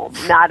film,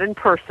 not in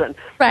person.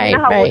 Right, you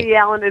know how Woody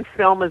Allen in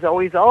film is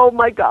always, oh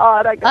my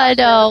God, I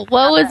know.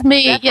 Woe is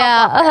me,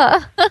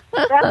 That's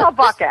how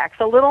Buck acts,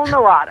 a little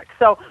neurotic.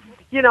 So,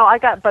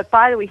 but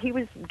by the way, he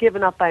was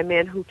given up by a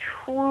man who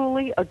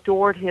truly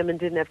adored him and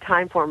didn't have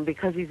time for him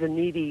because he's a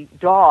needy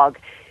dog.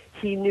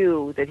 He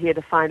knew that he had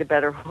to find a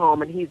better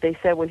home, and they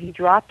said when he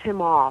dropped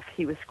him off,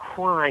 he was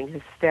crying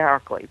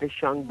hysterically, this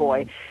young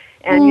boy.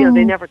 And,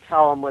 they never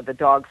tell him where the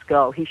dogs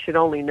go. He should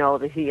only know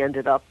that he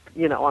ended up,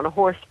 on a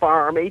horse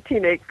farm,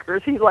 18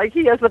 acres.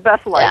 He has the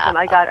best life, and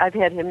I've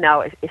had him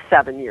now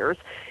 7 years.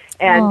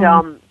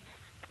 And,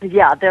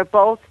 they're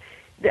both,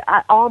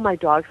 all my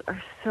dogs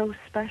are so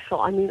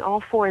special. I mean,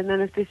 all 4. And then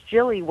if this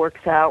Jilly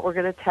works out, we're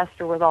going to test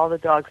her with all the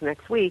dogs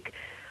next week.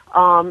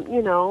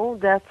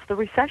 That's the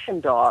recession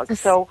dog.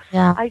 So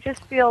I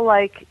just feel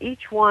like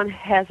each one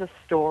has a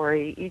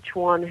story. Each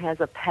one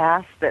has a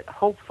past that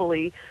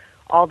hopefully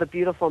all the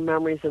beautiful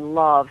memories and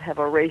love have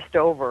erased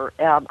over.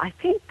 I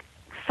think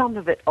some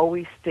of it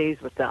always stays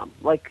with them,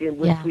 like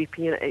with Sweet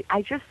Pea.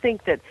 I just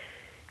think that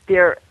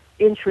their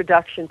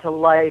introduction to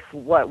life,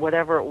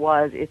 whatever it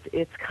was,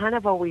 it's kind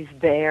of always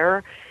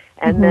there.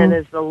 And then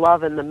as the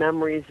love and the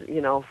memories,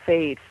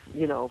 fade,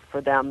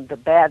 for them, the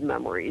bad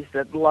memories,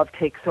 that love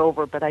takes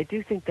over. But I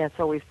do think that's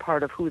always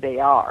part of who they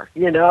are,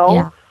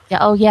 Yeah.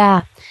 Oh,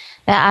 yeah.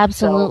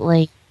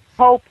 Absolutely.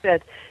 So, hope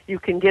that you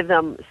can give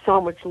them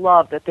so much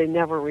love that they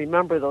never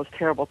remember those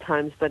terrible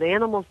times. But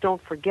animals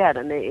don't forget,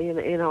 and they,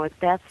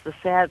 that's the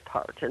sad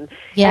part. And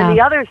the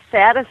other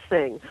saddest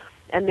thing,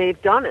 and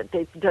they've done it.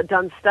 They've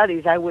done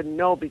studies. I wouldn't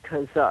know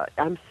because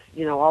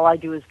all I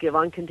do is give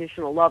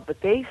unconditional love.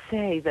 But they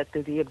say that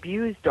the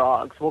abused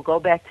dogs will go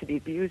back to the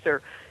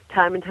abuser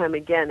time and time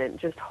again and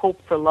just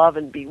hope for love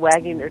and be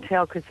wagging their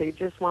tail because they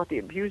just want the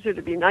abuser to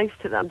be nice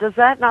to them. Does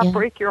that not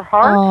break your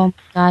heart? Oh,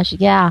 gosh,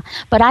 yeah.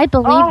 But I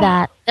believe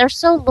that. They're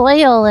so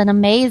loyal and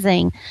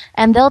amazing,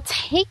 and they'll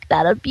take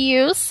that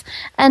abuse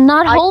and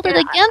not hold it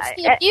against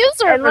the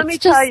abuser. And let me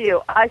tell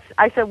you, I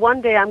said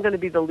one day I'm going to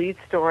be the lead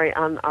story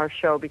on our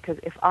show because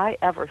if I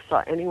ever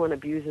saw anyone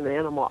abuse an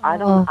animal,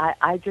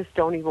 I just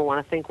don't even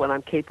want to think what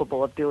I'm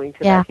capable of doing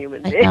to that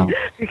human being.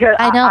 Because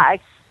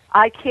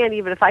I can't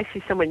even, if I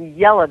see someone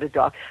yell at a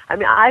dog. I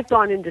mean, I've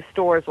gone into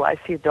stores where I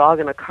see a dog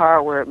in a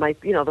car where it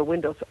might, the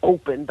window's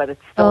open, but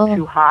it's still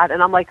too hot.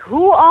 And I'm like,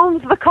 who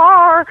owns the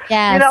car?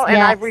 Yes, and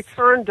I've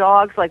returned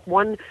dogs, like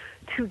 2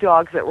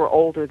 dogs that were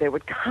older. They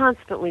would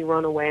constantly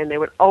run away, and they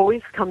would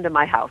always come to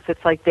my house.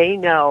 It's like they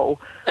know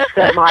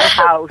that my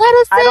house,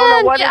 I don't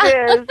know what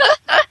it is.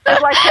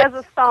 It like has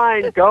a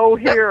sign, go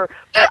here.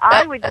 But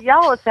I would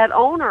yell at that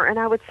owner, and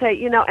I would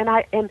say,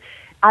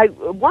 at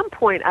one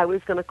point, I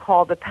was going to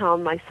call the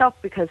pound myself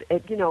because,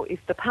 if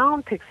the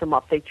pound picks them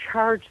up, they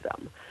charge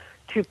them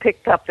to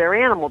pick up their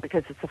animal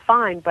because it's a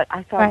fine. But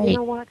I thought, you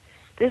know what?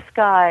 This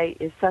guy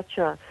is such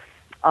a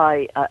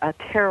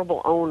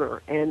terrible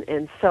owner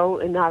and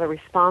not a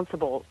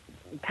responsible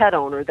pet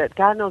owner that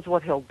God knows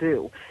what he'll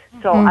do.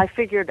 So I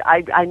figured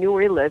I knew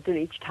where he lived, and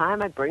each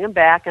time I'd bring him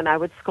back and I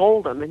would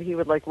scold him, and he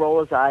would like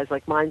roll his eyes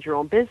like, mind your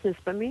own business.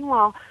 But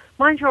meanwhile,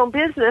 mind your own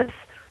business,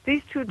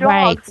 these two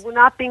dogs were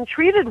not being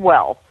treated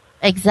well.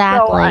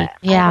 Exactly. So I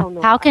don't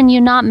know. How can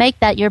you not make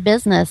that your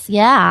business?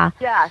 Yeah.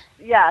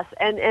 Yes.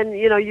 And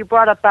you know, you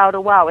brought up Bow to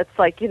Wow. It's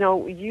like, you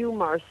know, you,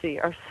 Marcy,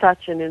 are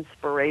such an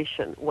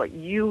inspiration, what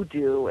you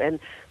do and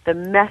the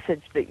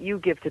message that you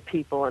give to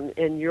people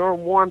and your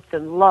warmth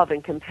and love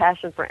and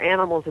compassion for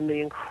animals and the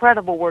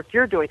incredible work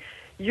you're doing.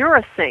 You're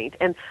a saint.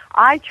 And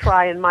I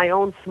try in my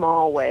own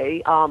small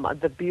way.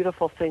 The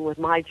beautiful thing with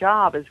my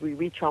job is we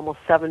reach almost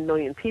 7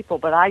 million people,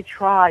 but I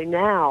try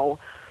now.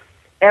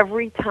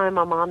 Every time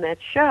I'm on that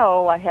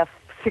show, I have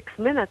 6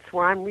 minutes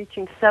where I'm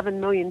reaching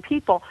 7 million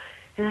people.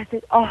 And I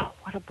think, oh,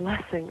 what a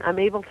blessing. I'm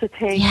able to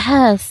take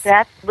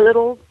that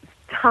little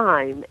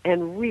time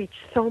and reach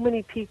so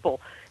many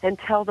people and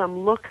tell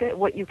them, look at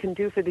what you can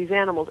do for these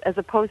animals, as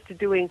opposed to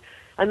doing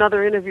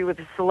another interview with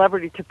a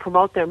celebrity to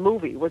promote their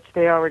movie, which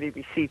they already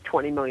received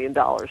 $20 million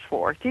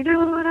for. Do you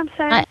know what I'm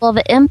saying? Well,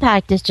 the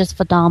impact is just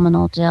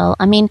phenomenal, Jill.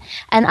 I mean,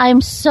 and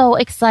I'm so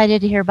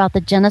excited to hear about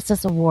the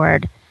Genesis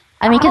Award.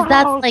 I mean, because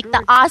that's like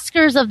the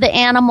Oscars of the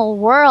animal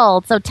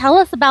world. So tell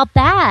us about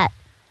that.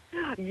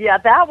 Yeah,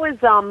 that was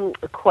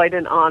quite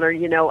an honor.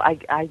 You know,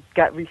 I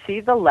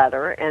received a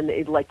letter,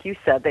 and like you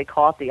said, they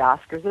call it the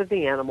Oscars of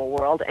the animal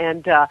world,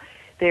 and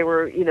they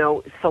were, you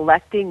know,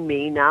 selecting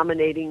me,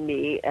 nominating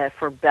me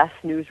for best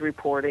news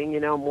reporting, you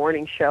know,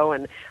 morning show,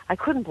 and I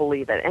couldn't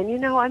believe it. And, you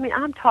know, I mean,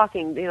 I'm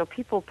talking, you know,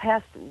 people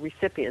past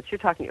recipients. You're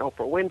talking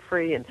Oprah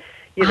Winfrey and,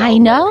 you know, I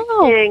know.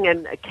 Larry King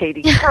and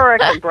Katie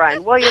Couric and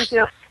Brian Williams, you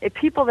know,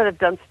 people that have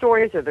done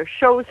stories or their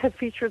shows have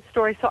featured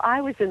stories. So I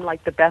was in,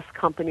 like, the best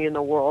company in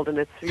the world, and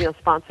it's, you know,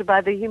 sponsored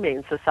by the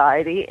Humane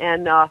Society,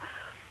 and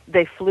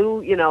they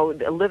flew, you know,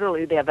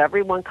 literally they have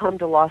everyone come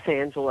to Los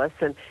Angeles,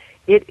 and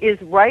it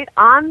is right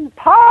on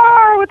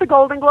par with the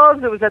Golden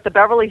Globes. It was at the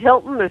Beverly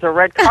Hilton. There's a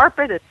red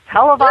carpet. It's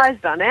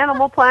televised on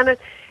Animal Planet.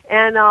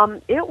 And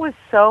it was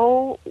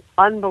so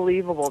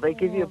unbelievable. They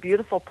give you a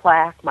beautiful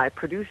plaque. My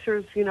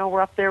producers, you know,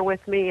 were up there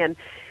with me. And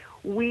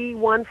we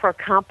won for a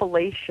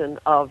compilation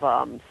of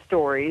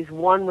stories.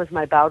 One was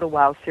my Bow to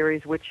Wow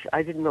series, which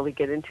I didn't really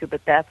get into,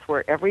 but that's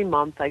where every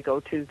month I go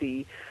to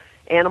the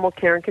Animal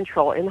Care and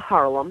Control in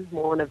Harlem,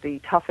 one of the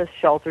toughest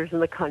shelters in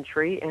the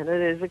country, and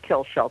it is a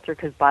kill shelter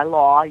because by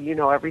law, you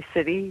know, every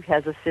city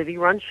has a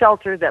city-run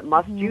shelter that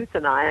must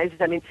euthanize.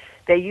 I mean,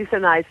 they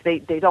euthanize,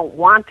 they don't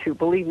want to.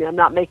 Believe me, I'm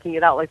not making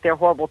it out like they're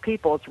horrible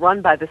people. It's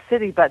run by the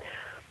city, but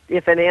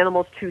if an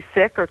animal's too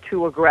sick or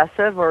too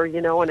aggressive or, you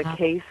know, in a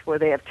case where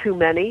they have too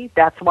many,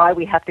 that's why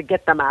we have to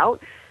get them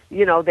out.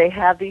 You know, they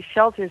have these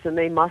shelters, and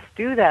they must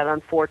do that,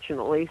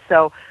 unfortunately.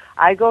 So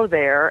I go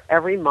there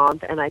every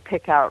month, and I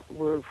pick out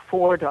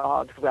 4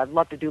 dogs. I'd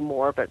love to do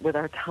more, but with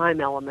our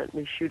time element,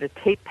 we shoot a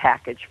tape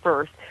package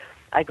first.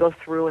 I go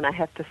through, and I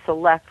have to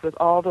select with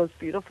all those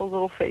beautiful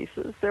little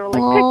faces. They're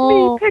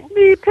like, pick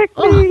me, pick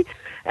me.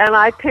 And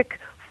I pick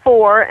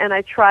 4, and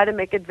I try to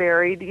make it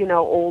varied, you know,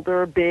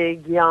 older,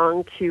 big,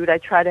 young, cute. I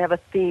try to have a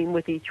theme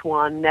with each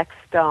one. Next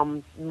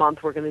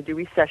month, we're going to do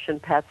recession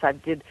pets. I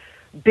did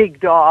big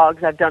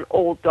dogs. I've done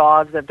old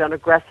dogs. I've done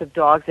aggressive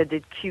dogs. I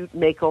did cute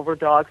makeover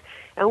dogs.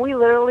 And we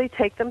literally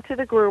take them to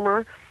the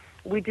groomer.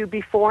 We do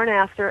before and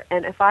after.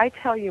 And if I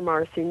tell you,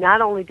 Marcy,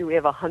 not only do we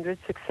have 100%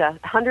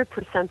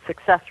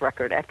 success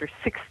record after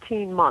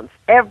 16 months,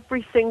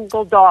 every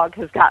single dog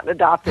has gotten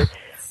adopted.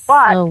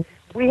 But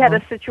we had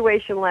a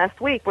situation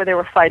last week where they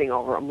were fighting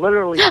over them,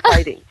 literally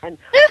fighting. And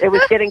it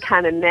was getting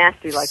kind of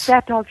nasty, like,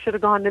 that dog should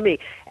have gone to me.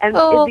 And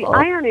the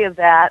irony of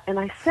that, and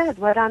I said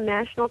right on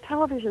national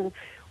television,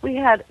 we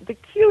had the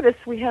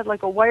cutest. We had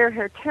like a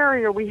wire-hair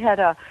terrier. We had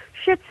a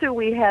Shih Tzu.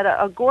 We had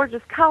a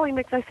gorgeous collie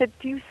mix. I said,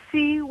 do you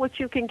see what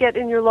you can get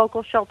in your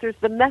local shelters?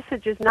 The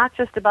message is not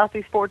just about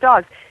these 4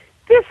 dogs.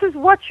 This is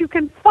what you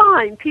can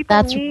find.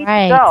 People need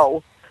to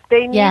go.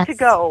 They need to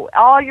go.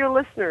 All your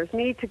listeners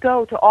need to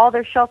go to all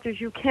their shelters.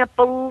 You can't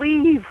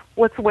believe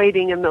what's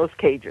waiting in those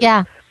cages.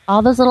 Yeah,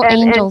 all those little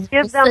angels. And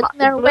give them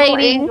little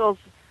angels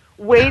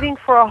waiting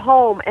for a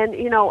home. And,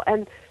 you know,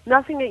 and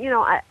nothing, you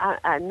know,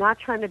 I'm not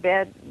trying to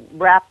bad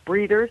rap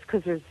breeders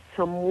because there's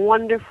some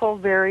wonderful,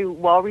 very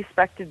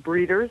well-respected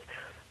breeders.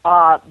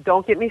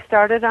 Don't get me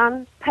started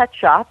on pet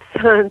shops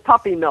and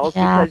puppy mills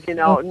because, you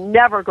know,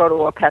 never go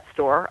to a pet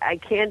store. I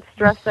can't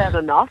stress that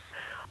enough.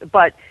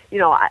 But, you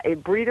know,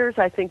 breeders,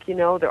 I think, you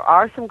know, there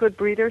are some good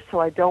breeders, so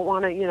I don't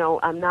want to, you know,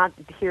 I'm not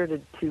here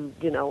to,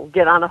 you know,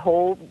 get on a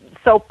whole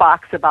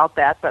soapbox about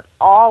that. But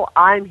all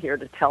I'm here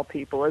to tell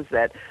people is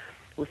that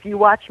if you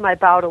watch my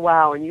Bow to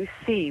Wow and you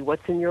see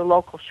what's in your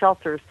local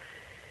shelters,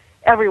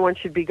 everyone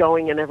should be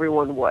going and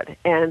everyone would.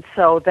 And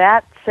so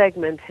that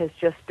segment has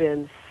just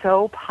been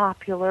so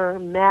popular.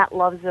 Matt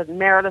loves it.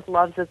 Meredith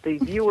loves it. The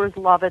viewers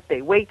love it.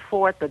 They wait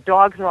for it. The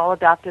dogs are all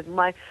adopted.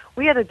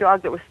 We had a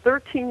dog that was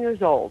 13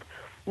 years old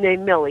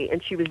named Millie,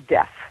 and she was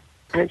deaf.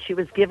 And she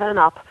was given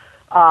up,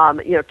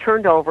 you know,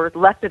 turned over,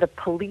 left at a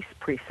police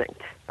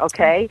precinct,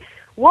 okay?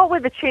 what were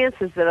the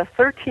chances that a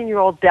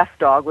 13-year-old deaf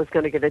dog was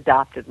going to get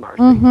adopted,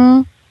 Marcy?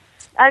 Mm-hmm.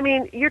 I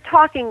mean, you're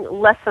talking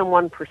less than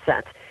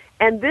 1%.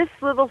 And this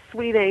little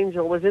sweet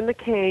angel was in the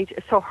cage,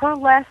 so her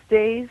last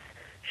days,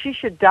 she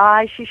should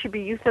die. She should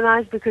be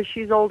euthanized because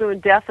she's older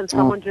and deaf and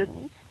someone just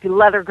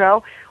let her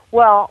go.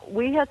 Well,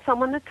 we had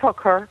someone that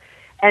took her,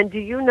 and do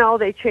you know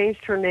they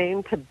changed her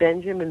name to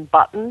Benjamin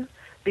Button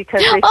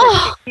because they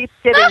said she keeps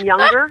getting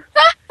younger?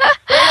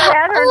 They've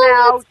had her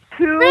now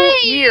 2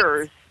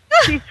 years.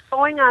 She's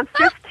going on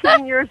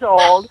 15 years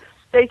old.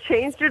 They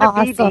changed her to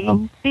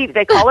BB.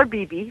 They call her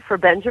BB for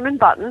Benjamin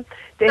Button.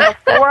 They have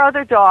 4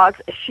 other dogs.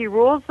 She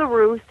rules the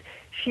roost.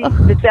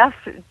 The deaf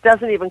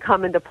doesn't even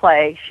come into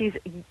play. She's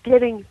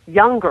getting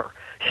younger.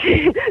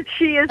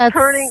 She is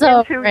turning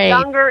into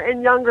younger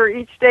and younger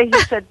each day.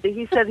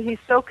 He said he's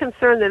so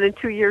concerned that in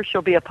 2 years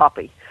she'll be a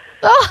puppy.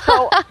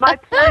 So my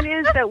point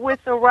is that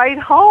with the right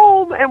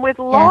home and with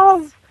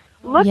love,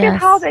 look at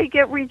how they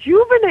get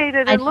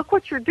rejuvenated and look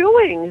what you're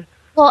doing.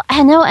 Well,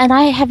 I know, and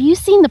have you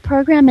seen the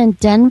program in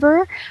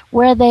Denver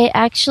where they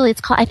actually,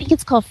 I think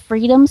it's called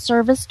Freedom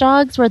Service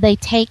Dogs, where they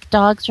take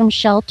dogs from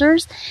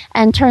shelters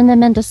and turn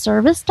them into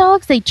service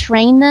dogs. They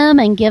train them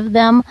and give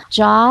them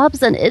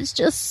jobs, and it's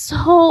just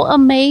so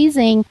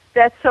amazing.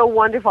 That's so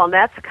wonderful, and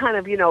that's kind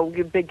of,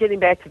 getting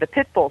back to the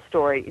pit bull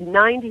story,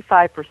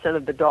 95%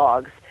 of the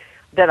dogs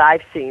that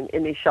I've seen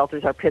in these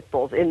shelters are pit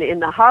bulls. In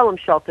the Harlem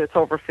shelter, it's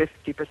over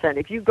 50%.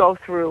 If you go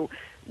through,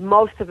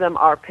 most of them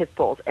are pit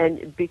bulls,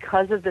 and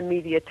because of the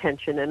media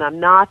attention, and I'm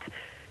not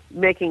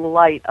making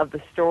light of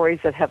the stories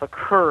that have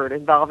occurred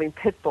involving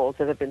pit bulls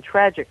that have been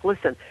tragic.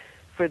 Listen,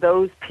 for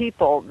those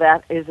people,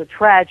 that is a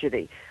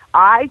tragedy.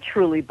 I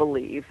truly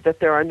believe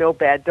that there are no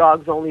bad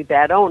dogs, only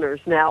bad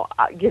owners. Now,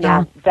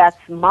 that's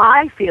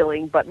my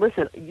feeling, but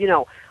listen,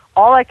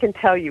 all I can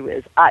tell you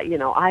is,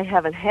 I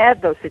haven't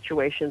had those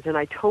situations, and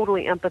I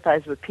totally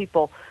empathize with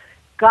people,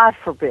 God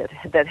forbid,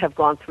 that have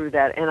gone through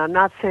that. And I'm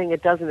not saying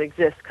it doesn't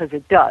exist, because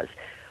it does.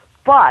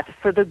 But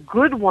for the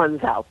good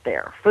ones out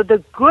there, for the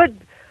good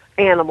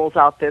animals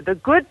out there, the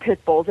good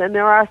pit bulls, and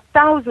there are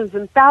thousands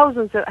and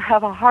thousands that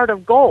have a heart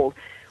of gold.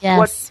 Yes.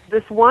 What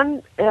this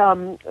one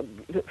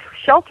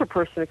shelter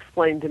person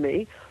explained to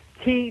me,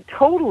 he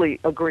totally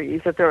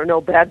agrees that there are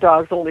no bad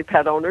dogs, only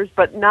pet owners,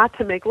 but not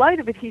to make light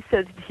of it, he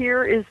says,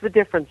 here is the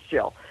difference,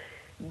 Jill.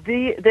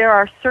 There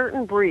are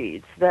certain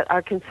breeds that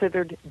are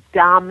considered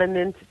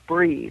dominant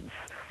breeds.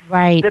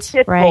 Right, the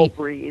pit bull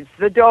breeds,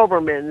 the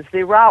Dobermans, the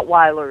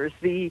Rottweilers,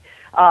 the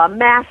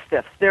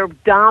Mastiffs. They're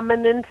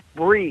dominant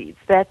breeds.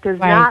 That does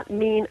not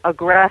mean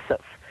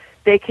aggressive.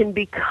 They can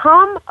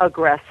become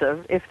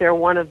aggressive if they're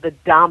one of the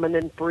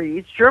dominant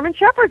breeds. German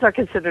Shepherds are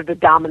considered a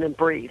dominant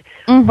breed.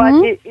 Mm-hmm.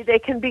 But they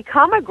can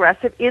become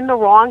aggressive in the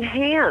wrong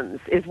hands,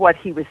 is what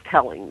he was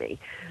telling me.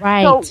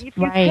 Right. So if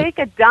you take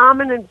a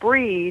dominant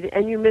breed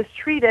and you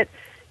mistreat it,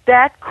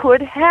 that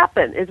could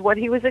happen, is what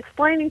he was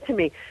explaining to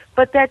me.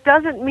 But that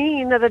doesn't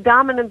mean that a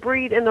dominant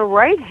breed in the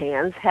right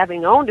hands,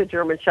 having owned a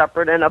German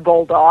Shepherd and a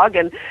Bulldog,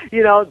 and,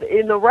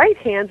 in the right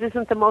hands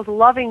isn't the most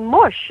loving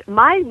mush.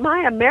 My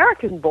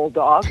American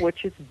Bulldog,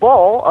 which is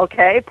Bull,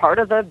 part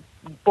of the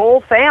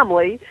Bull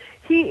family,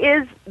 he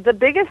is the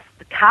biggest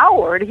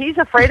coward. He's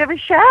afraid of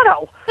his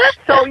shadow.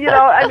 So,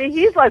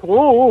 he's like,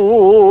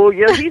 whoa,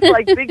 he's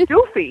like Big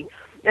Doofy.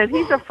 And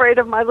he's afraid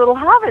of my little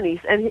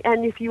Havanese.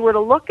 And if you were to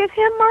look at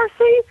him,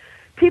 Marcy,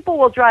 people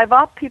will drive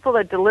up, people that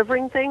are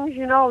delivering things,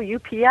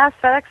 UPS,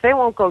 FedEx, they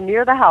won't go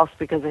near the house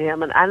because of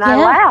him. And I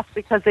laugh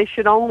because they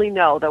should only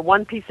know that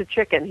one piece of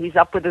chicken, he's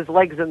up with his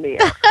legs in the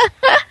air.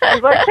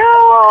 He's like,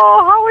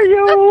 hello, how are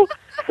you?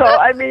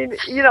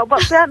 So,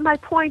 but my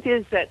point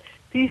is that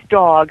these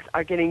dogs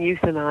are getting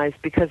euthanized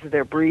because of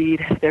their breed.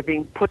 They're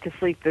being put to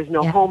sleep. There's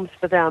no homes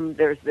for them.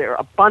 There's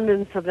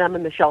abundance of them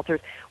in the shelters.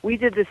 We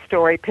did this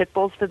story, Pit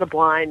Bulls for the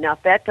Blind. Now,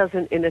 that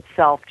doesn't in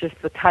itself, just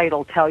the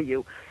title, tell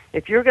you,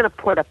 if you're going to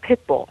put a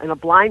pit bull in a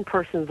blind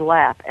person's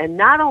lap and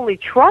not only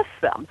trust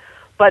them,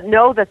 but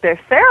know that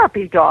they're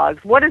therapy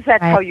dogs, what does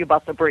that tell you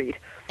about the breed?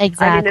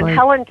 Exactly. And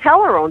Helen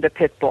Keller owned a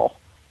pit bull.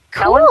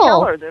 Cool. Helen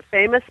Keller, the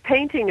famous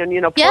painting and,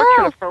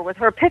 portrait of her with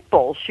her pit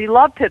bulls. She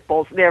loved pit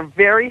bulls. They're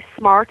very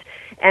smart,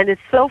 and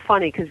it's so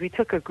funny because we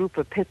took a group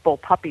of pit bull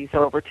puppies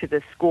over to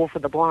this school for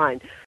the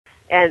blind.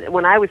 And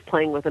when I was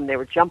playing with them, they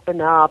were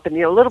jumping up, and,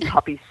 little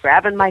puppies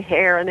grabbing my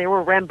hair, and they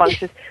were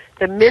rambunctious.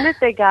 The minute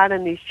they got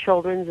in these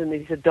children's and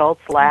these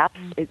adults' laps,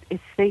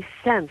 they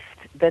sensed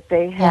that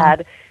they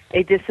had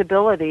a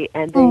disability,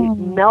 and they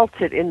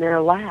melted in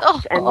their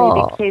laps, and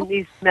they became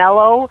these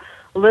mellow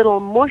little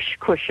mush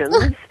cushions.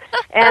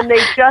 And they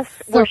just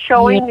were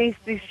showing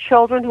these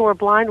children who are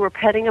blind, were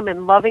petting them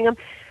and loving them.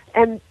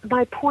 And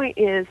my point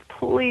is,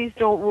 please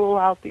don't rule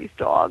out these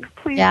dogs.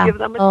 Please give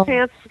them a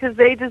chance because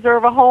they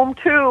deserve a home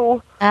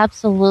too.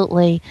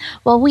 Absolutely.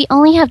 Well, we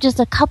only have just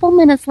a couple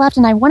minutes left,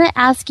 and I want to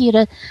ask you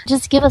to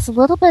just give us a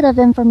little bit of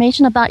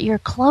information about your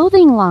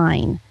clothing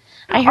line.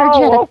 I heard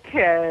you had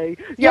okay.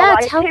 Yeah,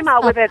 I came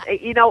out with it.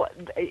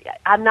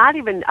 I'm not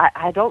even,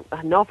 I don't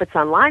know if it's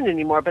online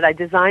anymore, but I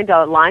designed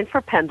a line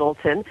for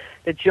Pendleton,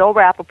 the Jill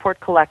Rappaport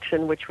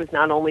collection, which was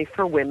not only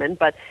for women,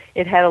 but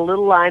it had a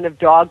little line of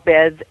dog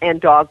beds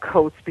and dog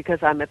coats because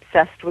I'm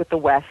obsessed with the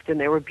West, and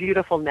they were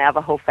beautiful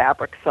Navajo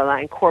fabrics that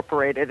I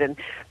incorporated, and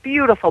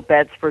beautiful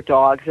beds for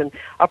dogs. And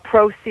a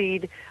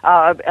portion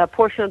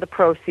of the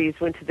proceeds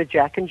went to the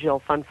Jack and Jill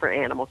Fund for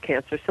Animal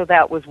Cancer, so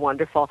that was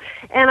wonderful.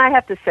 And I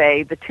have to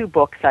say, the 2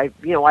 books, I've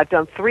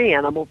done 3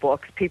 animal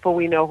books, People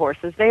We Know,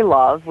 Horses They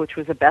Love, which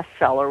was a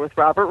bestseller with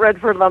Robert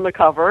Redford on the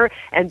cover,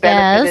 and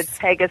benefited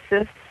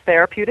Pegasus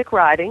Therapeutic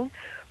Riding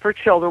for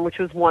children, which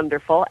was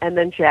wonderful, and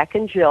then Jack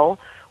and Jill,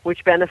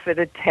 which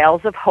benefited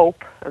Tales of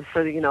Hope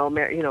for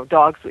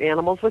dogs,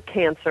 animals with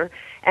cancer.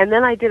 And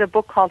then I did a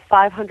book called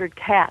 500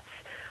 Cats,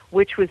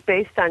 which was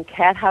based on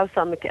Cat House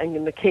in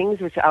the Kings,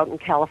 which is out in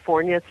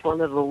California. It's one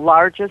of the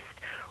largest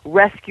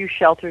rescue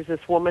shelters.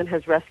 This woman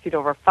has rescued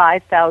over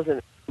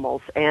 5,000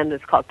 animals, and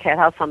it's called Cat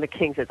House on the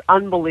Kings. It's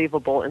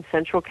unbelievable in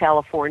Central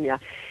California,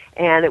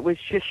 and it was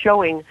just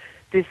showing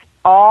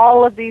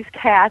all of these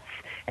cats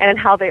and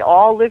how they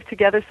all live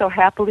together so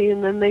happily,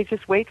 and then they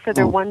just wait for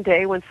their one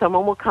day when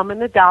someone will come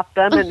and adopt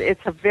them. And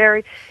it's a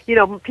very,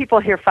 people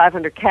hear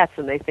 500 cats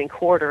and they think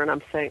hoarder, and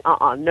I'm saying,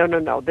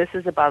 no. This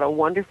is about a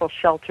wonderful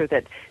shelter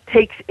that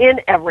takes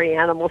in every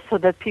animal so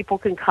that people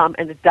can come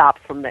and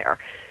adopt from there.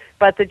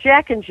 But the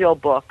Jack and Jill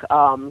book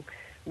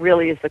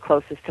really is the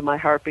closest to my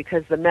heart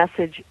because the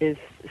message is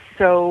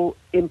so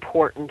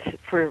important.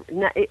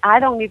 I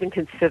don't even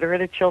consider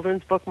it a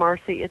children's book,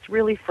 Marcy. It's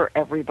really for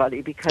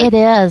everybody because it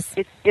is.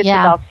 It's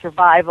about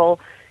survival,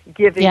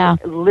 giving,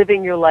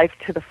 living your life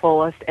to the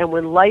fullest. And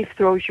when life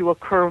throws you a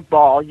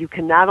curveball, you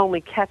can not only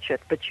catch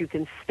it, but you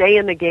can stay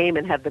in the game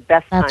and have the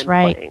best time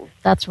playing.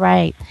 That's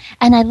right.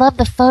 And I love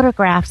the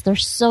photographs. They're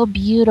so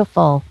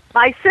beautiful.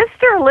 My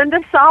sister,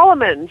 Linda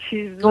Solomon,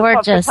 she's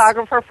gorgeous. A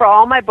photographer for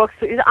all my books.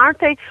 Aren't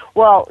they?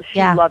 Well, she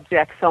loved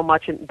Jack so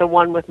much. And the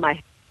one with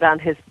my on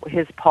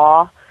his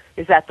paw,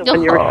 is that the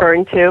one you're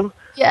referring to?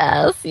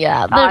 Yes,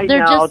 yeah. I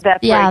know,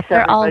 that breaks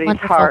everybody's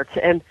heart.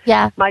 And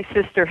yeah. My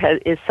sister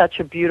is such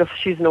a beautiful,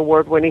 she's an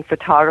award-winning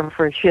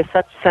photographer, and she has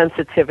such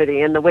sensitivity.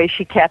 And the way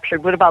she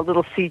captured, what about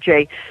little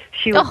CJ?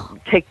 She would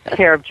take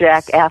care of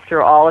Jack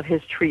after all of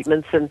his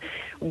treatments and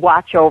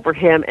watch over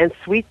him. And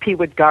Sweet Pea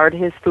would guard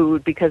his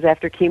food because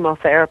after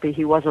chemotherapy,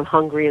 he wasn't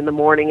hungry in the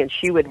morning. And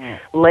she would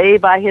lay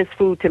by his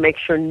food to make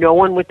sure no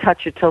one would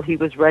touch it till he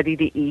was ready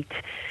to eat.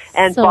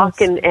 And Buck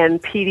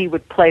and Petey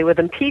would play with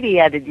him. Petey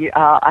added,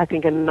 I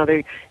think,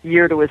 another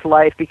year to his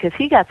life because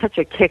he got such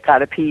a kick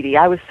out of Petey.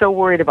 I was so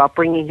worried about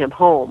bringing him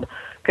home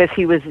because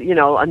he was,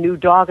 a new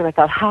dog. And I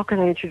thought, how can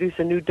I introduce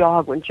a new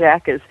dog when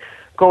Jack is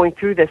going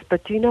through this?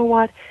 But do you know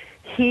what?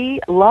 He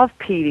loved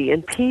Petey.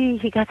 And Petey,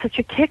 he got such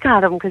a kick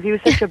out of him because he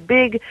was such a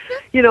big,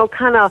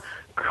 kind of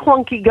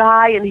clunky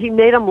guy, and he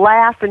made him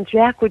laugh, and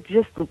Jack would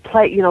just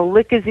play,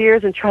 lick his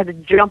ears and try to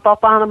jump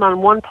up on him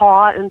on one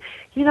paw. And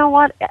you know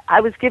what?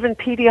 I was giving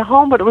Petey a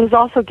home, but it was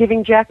also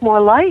giving Jack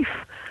more life.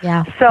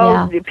 Yeah.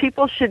 So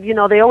people should,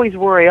 they always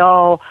worry,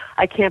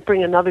 I can't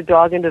bring another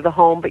dog into the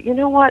home. But you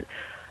know what?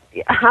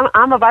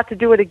 I'm about to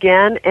do it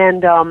again,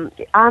 and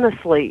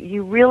honestly,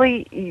 you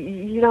really,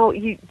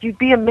 you'd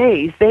be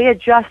amazed. They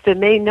adjust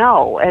and they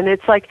know. And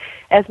it's like,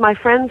 as my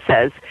friend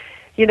says,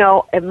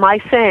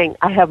 my saying,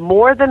 I have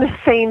more than a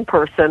sane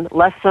person,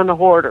 less than a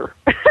hoarder.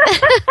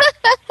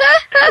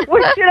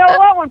 Which, you know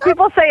what, when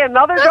people say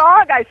another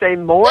dog, I say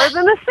more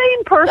than a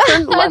sane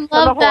person, less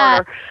than a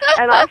hoarder.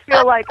 And I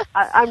feel like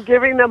I'm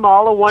giving them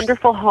all a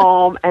wonderful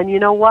home. And you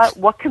know what?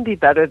 What can be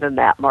better than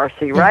that,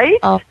 Marcy, right?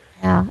 Oh.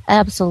 Yeah,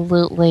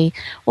 absolutely.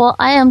 Well,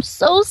 I am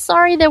so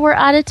sorry that we're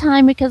out of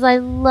time because I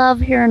love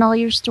hearing all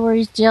your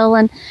stories, Jill,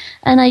 and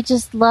I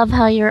just love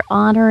how you're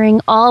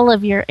honoring all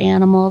of your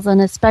animals and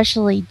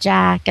especially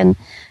Jack, and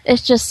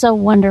it's just so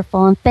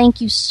wonderful. And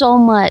thank you so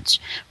much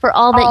for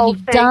all that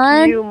you've done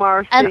thank you,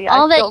 Marcy. And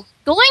all that you're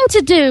going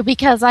to do,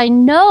 because I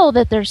know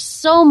that there's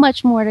so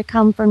much more to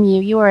come from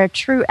you. You are a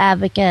true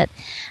advocate,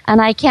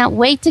 and I can't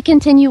wait to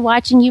continue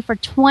watching you for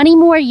 20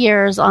 more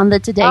years on the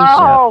Today Show.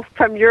 Oh,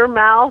 from your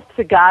mouth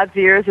to God's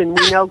ears, and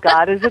we know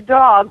God is a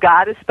dog.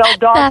 God is spelled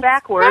dog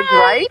backwards,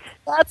 right?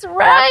 That's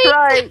right.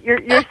 That's right.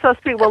 You're so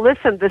sweet. Well,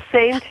 listen, the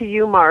same to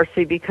you,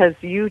 Marcy, because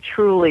you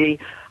truly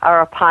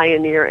are a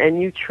pioneer,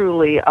 and you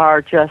truly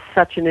are just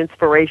such an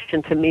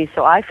inspiration to me.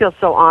 So I feel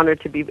so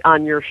honored to be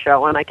on your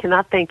show, and I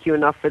cannot thank you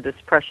enough for this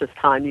precious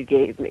time you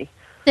gave me.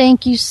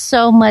 Thank you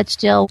so much,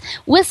 Jill.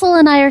 Whistle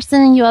and I are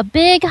sending you a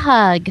big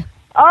hug.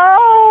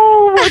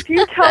 Oh, if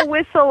you tell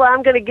Whistle,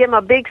 I'm going to give him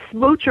a big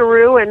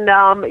smoocheroo, and,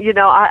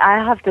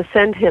 I have to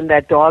send him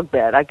that dog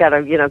bed. I got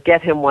to,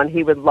 get him one.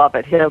 He would love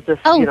it. He'll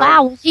just,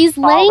 wow, he's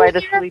laying right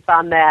asleep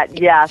on that.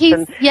 Yes.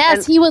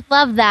 He would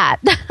love that.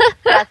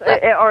 Yes,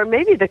 or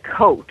maybe the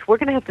coat. We're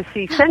going to have to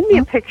see. Send me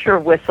a picture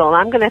of Whistle, and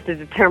I'm going to have to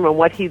determine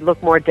what he'd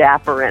look more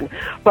dapper in.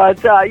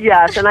 But,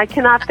 yes, and I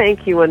cannot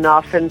thank you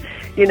enough. And,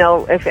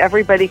 if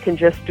everybody can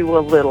just do a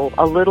little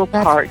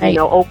part, right.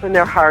 Open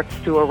their hearts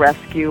to a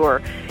rescue,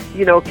 or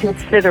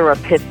consider a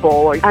pit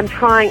bull. I'm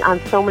trying on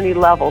so many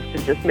levels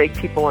to just make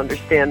people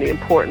understand the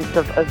importance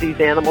of these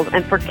animals.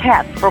 And for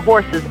cats, for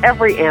horses,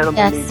 every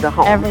animal needs a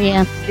home. Every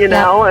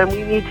animal. And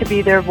we need to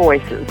be their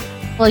voices.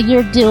 Well,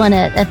 you're doing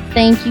it, and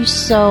thank you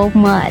so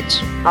much.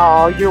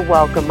 Oh, you're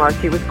welcome,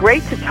 Marcy. It was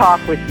great to talk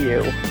with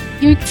you.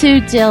 You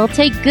too, Jill.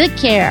 Take good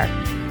care.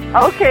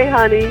 Okay,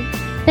 honey.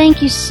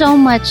 Thank you so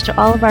much to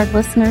all of our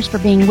listeners for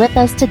being with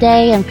us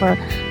today and for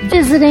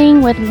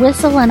visiting with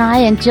Whistle and I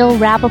and Jill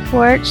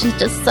Rappaport. She's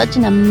just such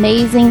an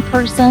amazing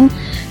person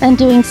and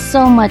doing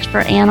so much for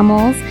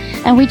animals.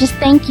 And we just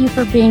thank you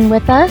for being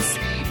with us.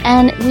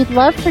 And we'd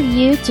love for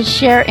you to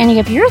share any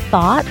of your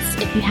thoughts.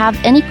 If you have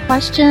any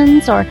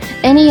questions or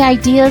any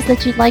ideas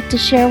that you'd like to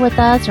share with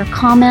us or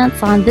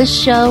comments on this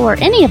show or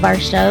any of our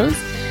shows,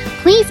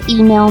 please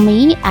email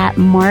me at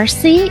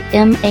Marcie,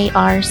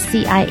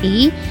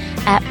 MARCIE,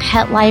 at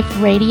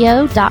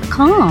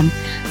PetLifeRadio.com.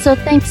 So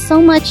thanks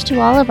so much to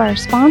all of our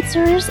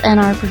sponsors and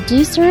our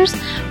producers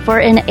for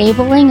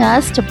enabling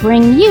us to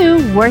bring you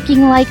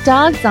Working Like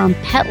Dogs on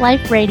Pet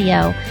Life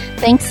Radio.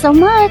 Thanks so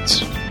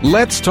much.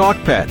 Let's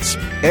Talk Pets,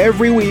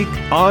 every week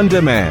on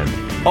demand,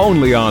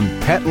 only on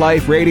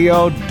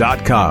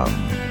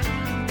PetLifeRadio.com.